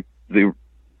 the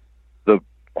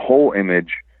whole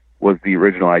image was the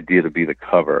original idea to be the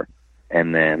cover,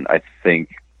 and then I think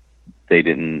they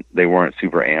weren't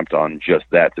super amped on just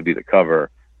that to be the cover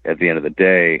at the end of the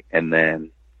day, and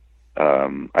then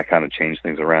I kind of changed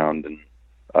things around and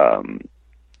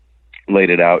laid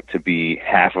it out to be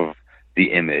half of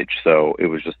the image, so it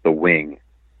was just the wing,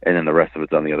 and then the rest of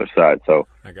it's on the other side. So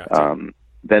I got you.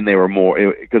 Then they were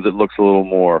more, because it looks a little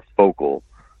more focal,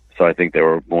 so I think they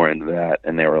were more into that,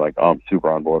 and they were like, oh, I'm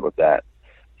super on board with that.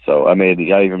 So I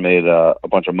even made a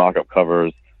bunch of mock-up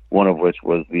covers, one of which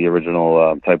was the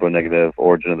original Typo Negative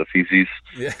Origin of the Feces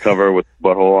cover with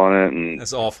Butthole on it, and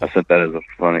that's awful. I sent that as a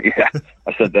funny,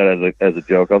 I sent that as a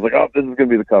joke. I was like, oh, this is gonna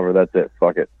be the cover. That's it.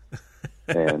 Fuck it.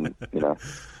 And I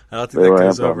don't think that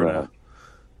goes over now.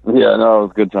 Yeah, no, it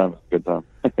was a good time. Good time.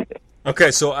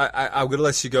 Okay, so I'm gonna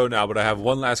let you go now, but I have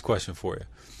one last question for you.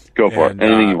 Go for it.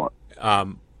 Anything you want.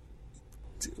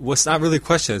 Well, it's not really a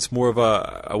question. It's more of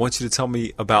I want you to tell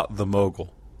me about The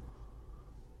Mogul.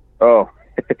 Oh.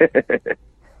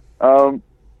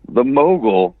 The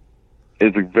Mogul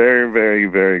is a very, very,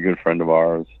 very good friend of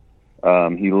ours.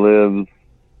 He lives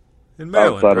in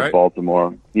Maryland, outside right? of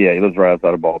Baltimore. Yeah, he lives right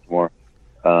outside of Baltimore.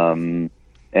 And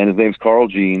his name's Carl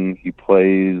Jean. He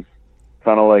plays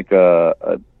kind of like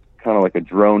a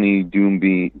droney,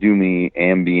 doomy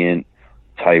ambient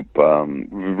type,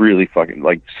 really fucking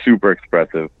like super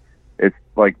expressive. It's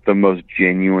like the most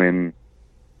genuine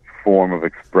form of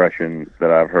expression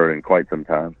that I've heard in quite some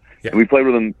time. Yeah. We played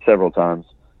with him several times,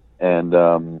 and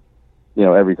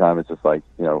every time it's just like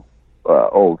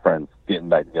old friends getting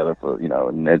back together for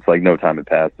and it's like no time had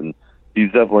passed. And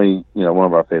he's definitely one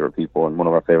of our favorite people and one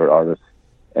of our favorite artists.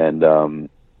 And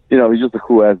he's just a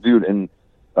cool ass dude. And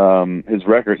his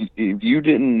record, if you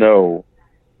didn't know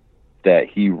that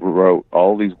he wrote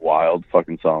all these wild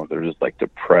fucking songs that are just like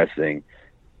depressing,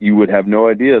 you would have no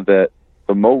idea that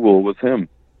the Mogul was him.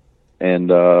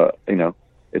 And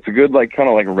it's a good kind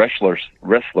of like wrestler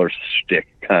shtick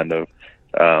kind of.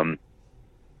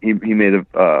 He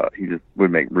just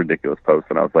would make ridiculous posts,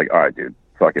 and I was like, all right, dude,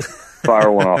 fuck it,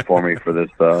 fire one off for me for this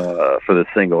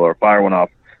single, or fire one off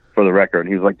for the record. And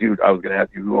he was like, dude, I was gonna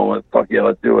ask you who won. Fuck yeah,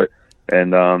 let's do it.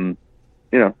 And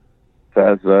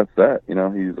that's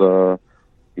that.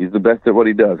 He's the best at what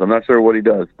he does. I'm not sure what he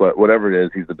does, but whatever it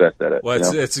is, he's the best at it. Well,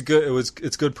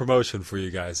 it's good promotion for you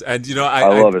guys. And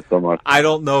I love it so much. I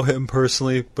don't know him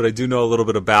personally, but I do know a little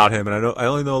bit about him, and I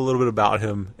only know a little bit about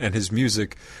him and his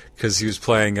music because he was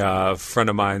playing a friend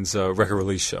of mine's record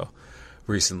release show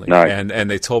recently. Nice. And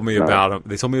they told me about him.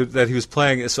 They told me that he was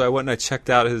playing it, so I went and I checked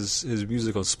out his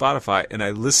music on Spotify, and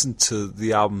I listened to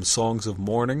the album Songs of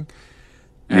Mourning.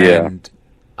 And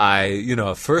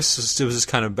at first it was just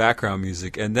kind of background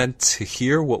music, and then to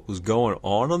hear what was going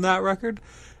on that record,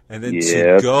 and then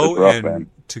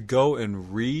to go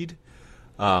and read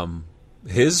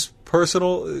his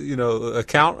personal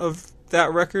account of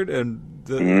that record, and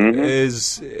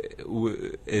is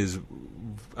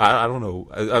I don't know,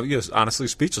 I'm just honestly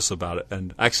speechless about it.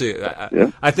 And actually,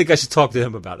 I think I should talk to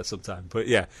him about it sometime. But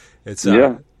it's it's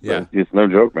no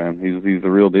joke, man. He's the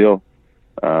real deal.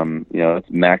 It's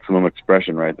maximum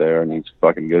expression right there, and he's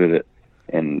fucking good at it.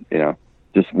 And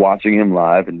just watching him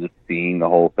live and just seeing the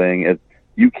whole thing,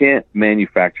 you can't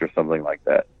manufacture something like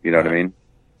that. You know what I mean?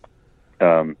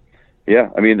 And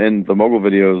the Mogul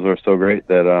videos are so great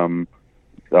that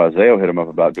Zayo hit him up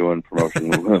about doing promotion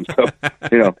with him. So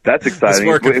that's exciting.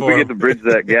 If we get to bridge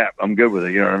that gap, I'm good with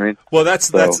it. You know what I mean? Well,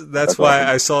 that's why awesome.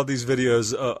 I saw these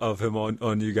videos of him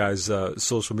on you guys'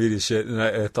 social media shit, and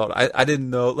I thought I didn't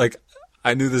know,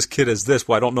 I knew this kid as this.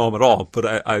 Well, I don't know him at all,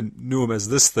 but I knew him as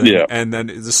this thing. Yeah. And then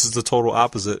this is the total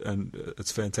opposite, and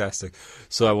it's fantastic.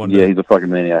 So I wonder. Yeah, he's a fucking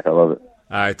maniac. I love it.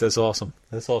 All right, that's awesome.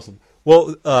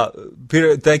 Well,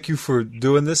 Peter, thank you for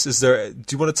doing this. Do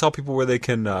you want to tell people where they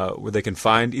can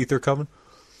find Ether Coven?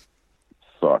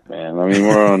 Fuck, man. I mean,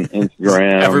 we're on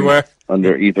Instagram everywhere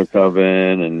under Ether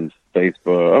Coven, and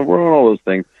Facebook. We're on all those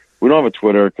things. We don't have a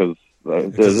Twitter because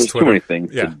there's too many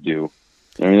things to do.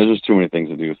 I mean, there's just too many things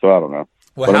to do, so I don't know.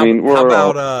 Well,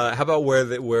 but, how about where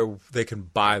they can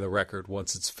buy the record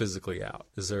once it's physically out?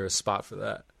 Is there a spot for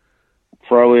that?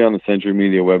 Probably on the Century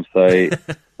Media website.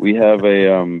 We have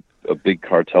a big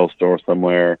Cartel store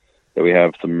somewhere that we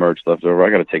have some merch left over. I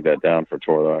got to take that down for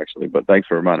tour though, actually. But thanks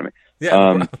for reminding me.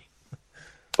 Yeah.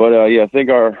 I think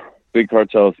our Big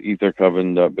Cartel is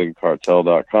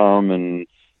ethercoven.bigcartel.com, and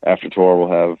after tour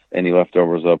we'll have any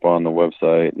leftovers up on the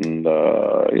website. And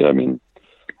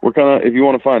we're kind of, if you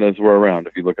want to find us, we're around.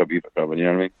 If you look up Ether Coven, you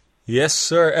know what I mean? Yes,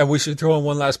 sir. And we should throw in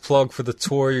one last plug for the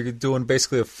tour. You're doing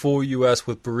basically a full U.S.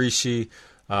 with Barishi,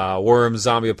 Worms,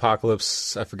 Zombie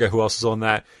Apocalypse. I forget who else is on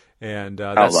that. And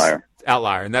Outlier.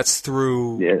 And that's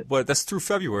through that's through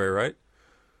February, right?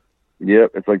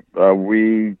 Yep. It's like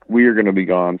we are going to be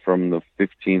gone from the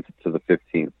 15th to the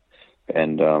 15th,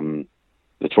 and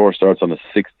the tour starts on the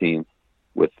 16th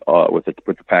with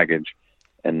the package.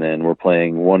 And then we're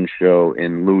playing one show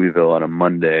in Louisville on a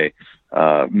Monday,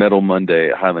 Metal Monday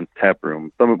at Highland Tap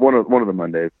Room. One of the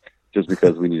Mondays, just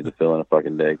because we need to fill in a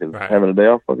fucking day, because having a day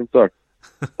off fucking sucks.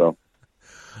 So, all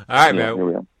right, man. Here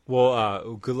we are.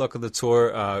 Well, good luck on the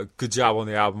tour. Good job on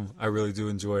the album. I really do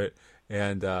enjoy it,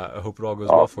 and I hope it all goes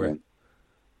well for you.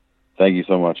 Thank you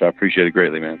so much. I appreciate it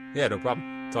greatly, man. Yeah, no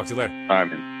problem. Talk to you later. All right,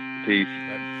 man. Peace.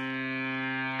 Bye.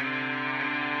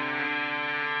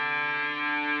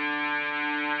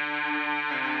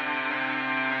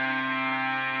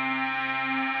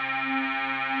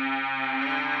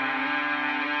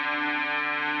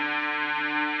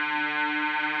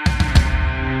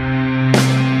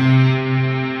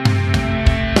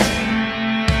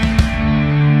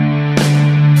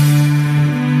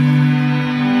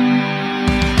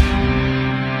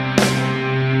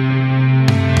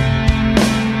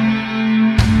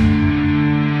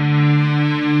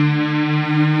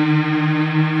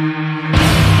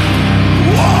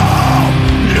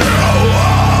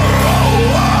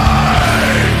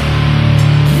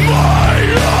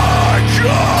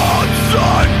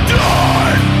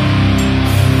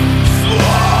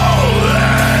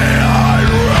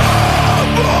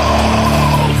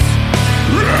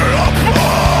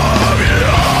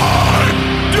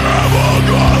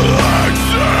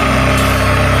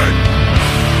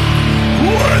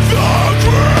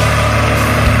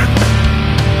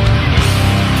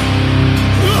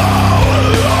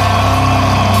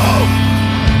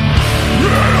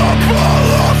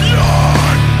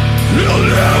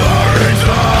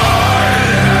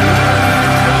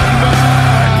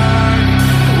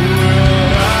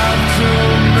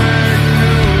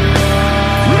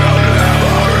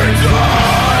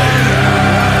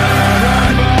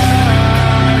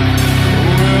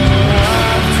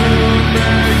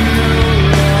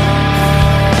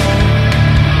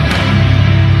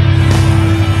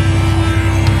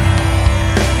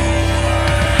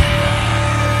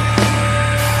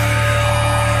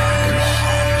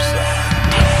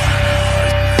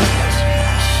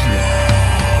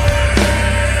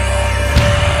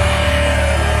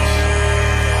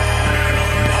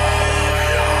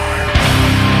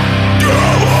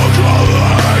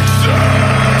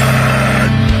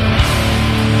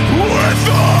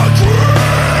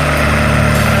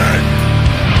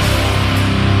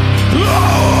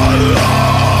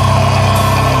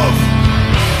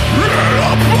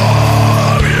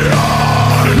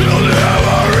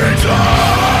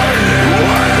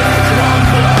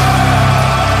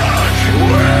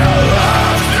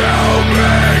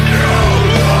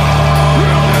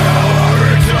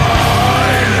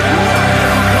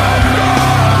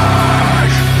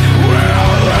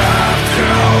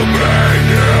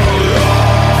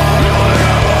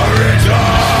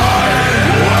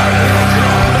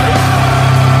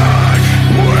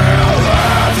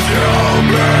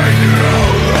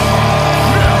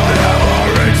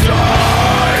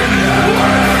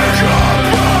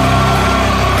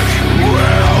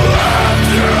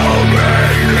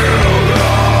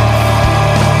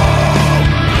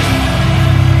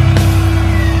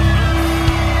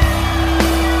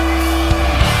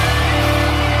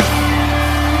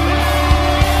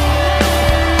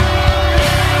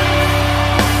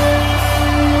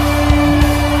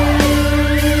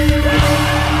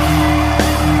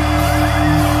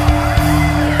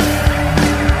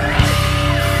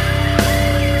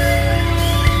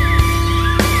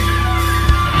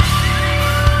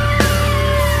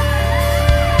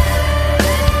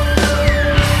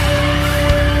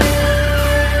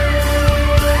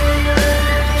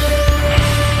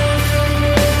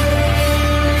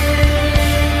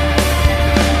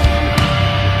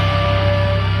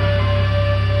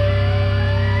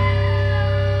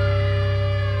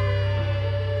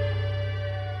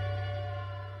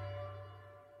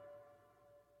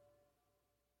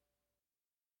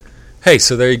 Hey,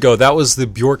 so there you go. That was the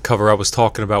Bjork cover I was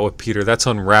talking about with Peter. That's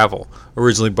Unravel,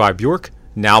 originally by Bjork,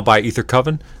 now by Ether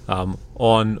Coven, on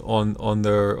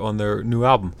their new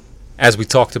album. As we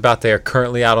talked about, they are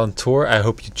currently out on tour. I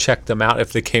hope you check them out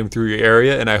if they came through your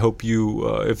area, and I hope you,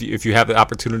 if you have the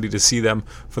opportunity to see them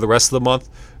for the rest of the month,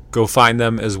 go find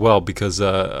them as well, because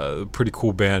a pretty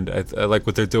cool band. I like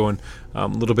what they're doing. A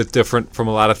little bit different from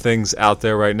a lot of things out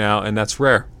there right now, and that's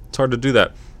rare. It's hard to do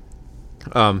that.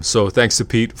 So thanks to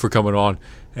Pete for coming on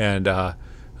and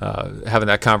having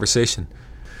that conversation.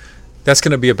 That's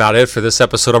going to be about it for this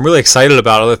episode. I'm really excited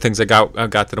about other things I got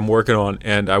that I'm working on,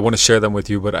 and I want to share them with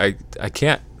you, but I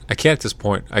can't at this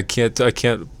point. I can't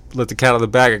let the cat out of the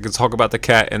bag. I can talk about the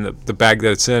cat and the bag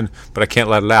that it's in, but I can't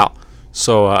let it out.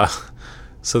 So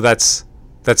that's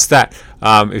that.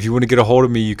 If you want to get a hold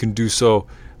of me, you can do so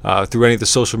through any of the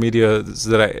social media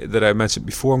that I mentioned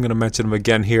before. I'm going to mention them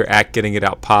again here at Getting It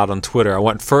Out Pod on Twitter. I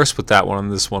went first with that one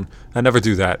on this one. I never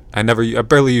do that. I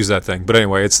barely use that thing. But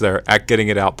anyway, it's there at Getting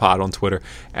It Out Pod on Twitter,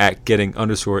 at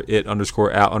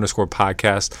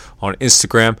Getting_It_Out_podcast on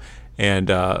Instagram, and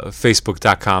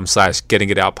Facebook.com/Getting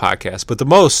It Out Podcast. But the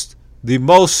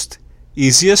most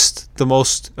easiest, the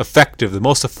most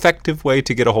effective way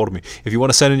to get a hold of me, if you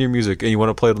want to send in your music and you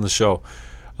want to play it on the show,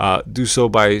 do so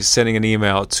by sending an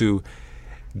email to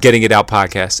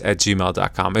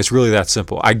gettingitoutpodcast@gmail.com. It's really that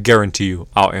simple. I guarantee you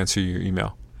I'll answer your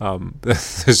email.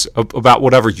 There's about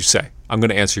whatever you say, I'm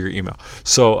going to answer your email.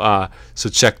 So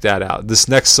check that out. This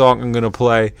next song I'm going to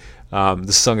play,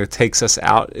 the song that takes us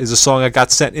out, is a song I got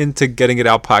sent into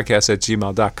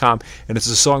gettingitoutpodcast@gmail.com, and it's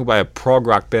a song by a prog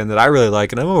rock band that I really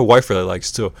like, and I know my wife really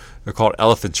likes too. They're called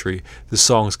Elephant Tree. This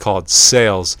song is called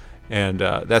Sails, and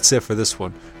that's it for this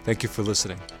one. Thank you for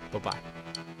listening. Bye-bye.